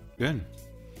 Good.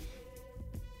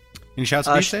 Any shouts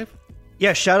to Dave?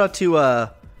 Yeah, shout out to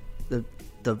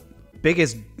the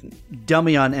biggest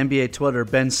dummy on NBA Twitter,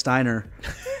 Ben Steiner.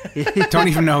 Don't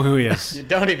even know who he is. You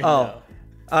don't even know.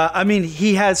 I mean,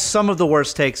 he has some of the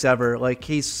worst takes ever. Like,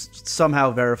 he's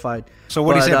somehow verified. So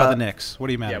what do you say about the Knicks? What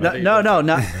do you mad about? No,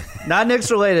 not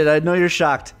Knicks related. I know you're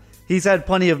shocked. He's had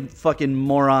plenty of fucking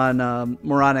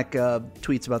moronic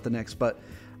tweets about the Knicks, but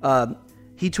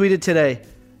he tweeted today,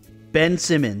 Ben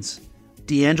Simmons,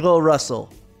 D'Angelo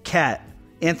Russell, Cat,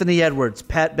 Anthony Edwards,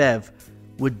 Pat Bev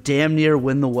would damn near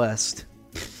win the West.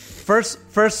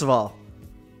 First of all,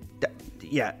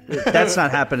 that's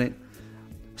not happening.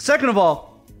 Second of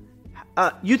all,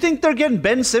 you think they're getting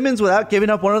Ben Simmons without giving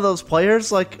up one of those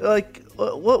players? Like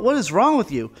what is wrong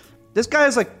with you? This guy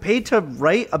is like paid to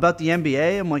write about the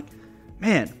NBA. I'm like,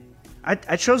 man,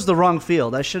 I chose the wrong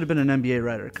field. I should have been an NBA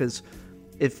writer because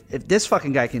if this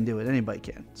fucking guy can do it, anybody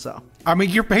can. So I mean,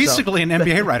 you're basically an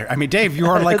NBA writer. I mean, Dave, you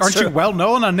are like, aren't you well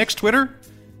known on Knicks Twitter?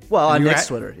 Well, on Knicks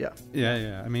Twitter, yeah.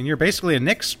 Yeah. I mean, you're basically a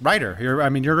Knicks writer.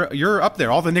 You're up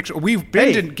there. All the Knicks. We've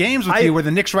been to games with you where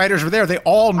the Knicks writers were there. They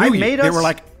all knew you. They were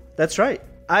like, that's right.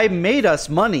 I made us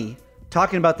money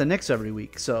talking about the Knicks every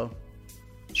week. So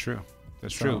it's true.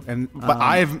 That's true. And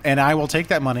I will take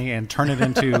that money and turn it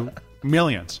into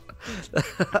millions.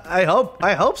 I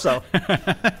hope so.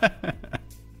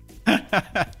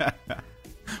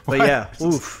 But yeah,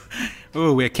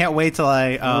 Ooh, I can't wait till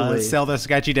I sell this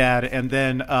Sketchy Dad, and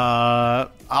then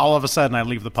all of a sudden I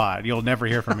leave the pod. You'll never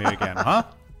hear from me again,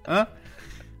 huh?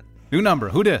 New number.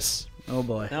 Who dis? Oh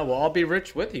boy. No, we'll all be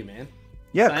rich with you, man.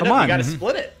 Yeah, Sign come up. on. You got to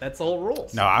split it. That's the whole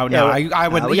rules. I would.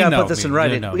 We gotta put this in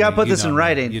writing. We gotta put this in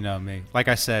writing. You know me. Like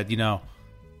I said,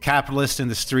 capitalist in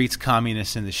the streets,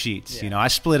 communist in the sheets. Yeah. I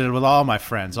split it with all my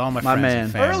friends, all my friends. man.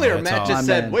 And family. Earlier, Matt just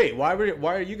said, man. "Wait, why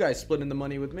are you guys splitting the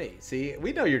money with me?" See,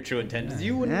 we know your true intentions.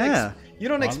 You wouldn't. You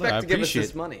don't expect to give us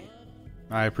this money.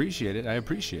 I appreciate it. Yeah, I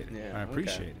appreciate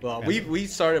it. Well, we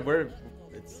started.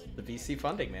 It's the VC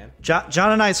funding, man.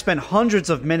 John and I spent hundreds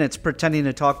of minutes pretending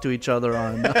to talk to each other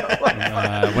on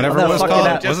whatever it was called.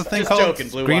 What was the thing called? Joking,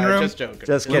 Blue Green Wire, Room. Just joking.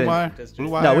 Just kidding. Blue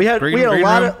Wire. No, we had Green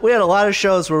a lot of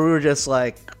shows where we were just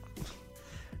like,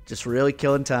 just really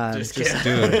killing time. Just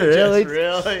really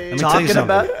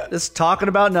talking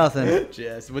about nothing.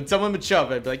 Just when someone would shove,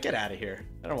 I'd be like, "Get out of here!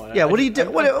 I don't want." Yeah, what are you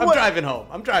doing? I'm driving home.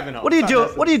 What are you doing?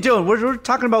 What are you doing? We're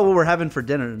talking about what we're having for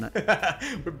dinner tonight.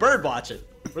 We're bird watching.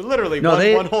 We're literally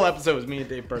one whole episode was me and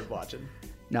Dave bird watching.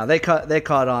 No, they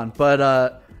caught on,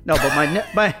 but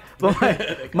my Blue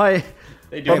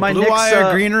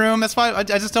Wire, Green Room. That's why I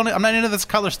just don't. I'm not into this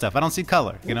color stuff. I don't see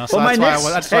color. So that's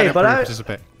why I didn't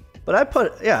participate. But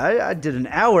I did an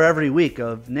hour every week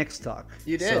of Knicks talk.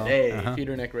 You did. So, Hey,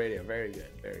 Peter Nick Radio. Very good.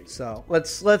 Very good. So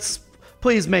let's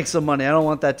please make some money. I don't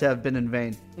want that to have been in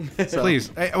vain. So.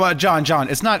 Please, well, John,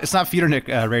 it's not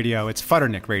Feudernick Radio. It's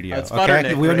Futternick Radio. It's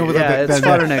Futternick. We know it's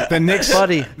Futternick. The Knicks,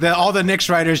 Buddy. All the Knicks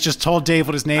writers just told Dave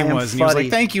what his name was, and he was like,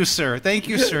 "Thank you, sir. Thank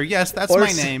you, sir. Yes, that's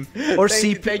my name." Or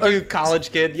thank you,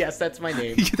 college kid. Yes, that's my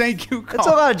name. Thank you. It's a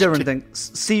lot of different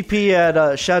things. CP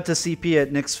at shout to CP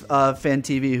at Knicks Fan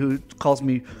TV who calls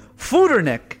me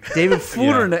Feudernick, David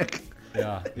Feudernick.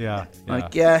 Yeah.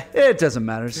 Like, it doesn't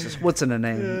matter. It's just what's in a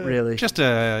name, really. Just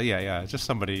just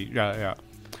somebody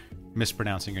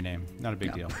mispronouncing your name. Not a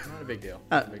big deal. Not a big deal.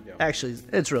 Actually,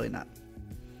 it's really not.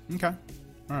 Okay.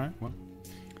 All right. Well.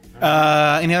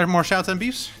 Any other more shouts and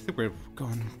beefs? I think we're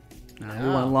going.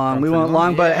 We went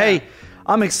long. But hey,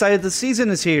 I'm excited. The season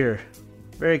is here.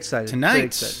 Very excited.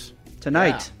 Tonight.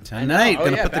 Yeah.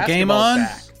 Gonna put the game on.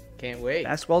 Back. Can't wait.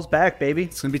 Basketball's back, baby.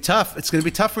 It's gonna be tough. It's gonna be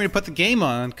tough for me to put the game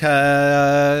on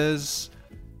because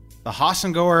the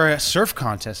Hasengor surf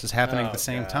contest is happening at the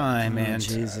same time, and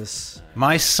Jesus.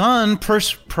 my son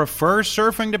prefers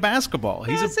surfing to basketball.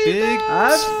 He's a big.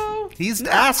 He's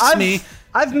asked me.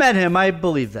 I've met him. I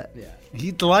believe that. Yeah.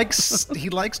 He likes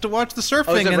to watch the surfing.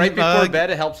 Oh, is it and, right before bed?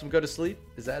 It helps him go to sleep.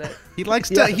 Is that it? He likes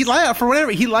to. He for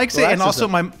whatever he likes it, and Relaxes also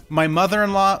him. my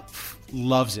mother-in-law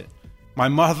loves it. My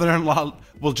mother-in-law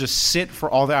will just sit for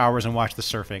all the hours and watch the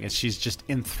surfing, and she's just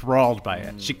enthralled by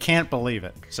it. She can't believe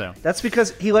it. So That's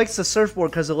because he likes the surfboard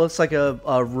because it looks like a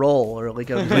roll or like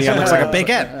a. yeah, it looks like a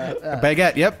baguette. A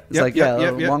baguette. Yep. It's like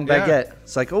a long baguette.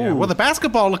 It's like, oh, Yeah. Well, the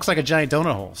basketball looks like a giant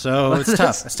donut hole, so it's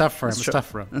tough. It's tough for him. It's true. tough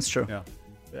for him. That's true.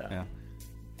 Yeah.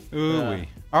 Ooh-wee.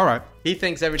 All right. He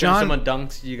thinks every John- time someone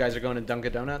dunks, you guys are going to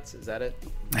Dunkin' Donuts. Is that it?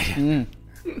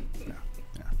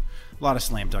 A lot of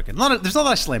slam dunking. There's a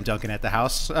lot of slam dunking at the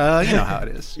house. You know how it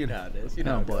is. You know how it is. You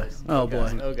know how it boy. goes. Oh,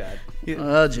 God. boy. Oh God.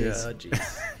 Oh, jeez. Oh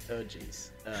jeez. Oh jeez.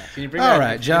 Can you bring All that?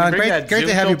 right, can John, you bring great- that great to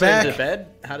Zoom have you filter into back. bed?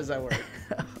 How does that work?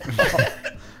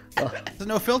 There's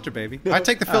no filter, baby. I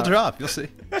take the filter off. You'll see.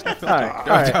 There's no filter. All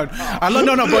right. I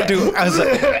no, but dude,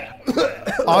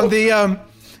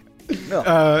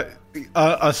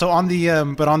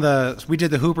 on the we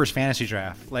did the Hoopers fantasy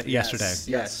draft yesterday.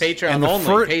 Yes. Patreon And the only.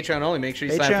 Patreon only. Make sure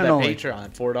you sign up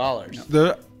Patreon for only. that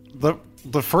Patreon. $4.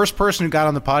 The first person who got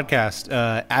on the podcast,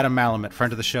 Adam Malamet,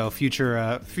 friend of the show,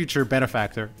 future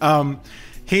benefactor.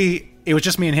 It was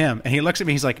just me and him, and he looks at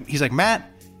me. He's like Matt,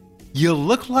 you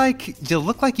look like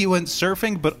you went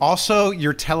surfing, but also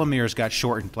your telomeres got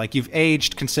shortened. Like you've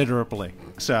aged considerably.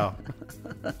 So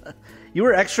You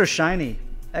were extra shiny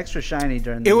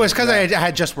during. it was because I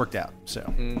had just worked out. So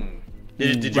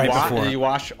Did you Right wash? before. Did you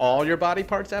wash all your body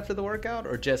parts after the workout,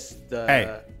 or just?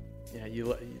 Hey. Yeah,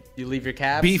 you leave your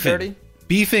calves dirty.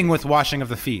 beefing with washing of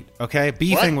the feet. Okay,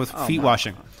 beefing with feet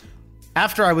washing.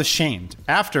 After I was shamed.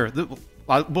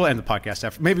 We'll end the podcast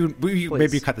after. Maybe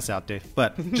you cut this out, Dave.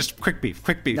 But just quick beef.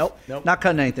 Nope. Not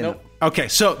cutting anything. Nope. Okay,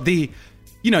 so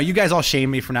you guys all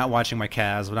shamed me for not washing my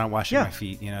calves, for not washing my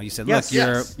feet. You said, Yes.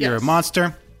 look, you're a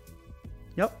monster.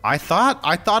 Yep. I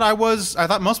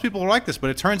thought most people were like this, but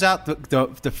it turns out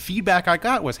the feedback I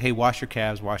got was, hey, wash your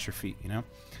calves, wash your feet. Yeah.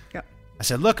 I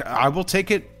said, look, I will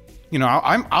take it.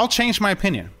 I'll change my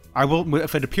opinion. I will.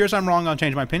 If it appears I'm wrong, I'll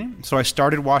change my opinion. So I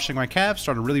started washing my calves,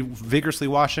 started really vigorously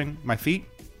washing my feet.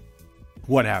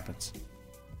 What happens?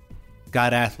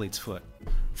 Got athlete's foot.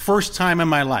 First time in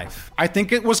my life. I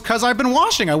think it was because I've been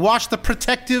washing. I washed the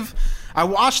protective. I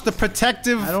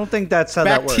don't think that's how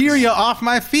that works. bacteria off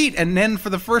my feet, and then for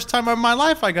the first time in my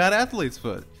life, I got athlete's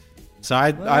foot. So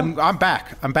I'm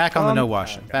back. I'm back on the no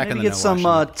washing. Back in Maybe the get no some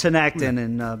washing. Tenactin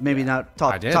and maybe not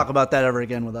talk about that ever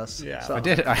again with us. Yeah. So. I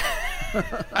did.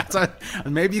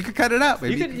 Maybe you could cut it out.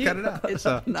 Maybe you could cut it out.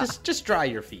 So. Just dry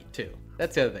your feet too.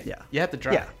 That's the other thing. Yeah. You have to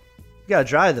dry. Yeah. You gotta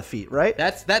dry the feet, right?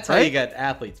 That's how Right? you get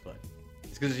athlete's foot.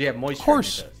 It's because you have moisture. Of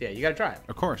course. In your toes. Yeah, you gotta dry it.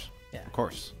 Of course. Yeah. Of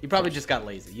course. You probably just got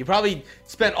lazy. You probably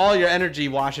spent all your energy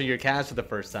washing your calves for the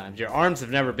first time. Your arms have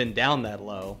never been down that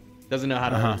low. Doesn't know how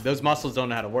to. Those muscles don't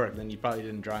know how to work. Then you probably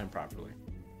didn't dry them properly.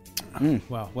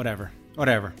 Well, whatever.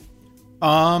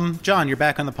 John, you're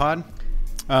back on the pod.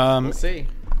 We'll see.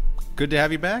 Good to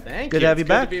have you back. Thank Good you. to have It's you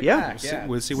back. be Yeah.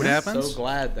 We'll see what happens. So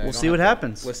glad that We'll see what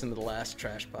happens. Listen to the last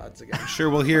trash pods again. Sure,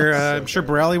 we'll hear. I'm sure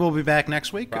Borelli will be back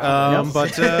next week. Probably.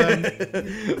 But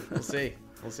We'll see.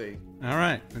 We'll see. all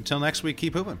right. Until next week,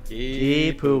 keep hooping.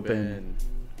 Keep pooping.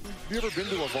 You ever been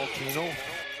to a volcano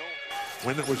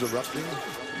when it was erupting?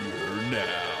 You're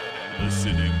now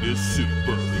listening to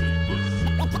Super.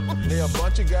 They're a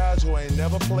bunch of guys who ain't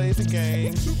never played the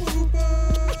game.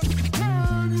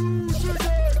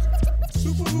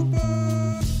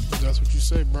 That's what you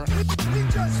say, bro. We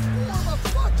just form a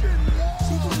fucking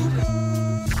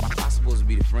wall. I'm supposed to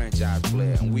be the franchise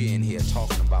player, and we're in here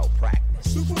talking about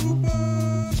practice.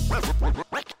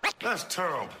 That's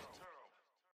terrible.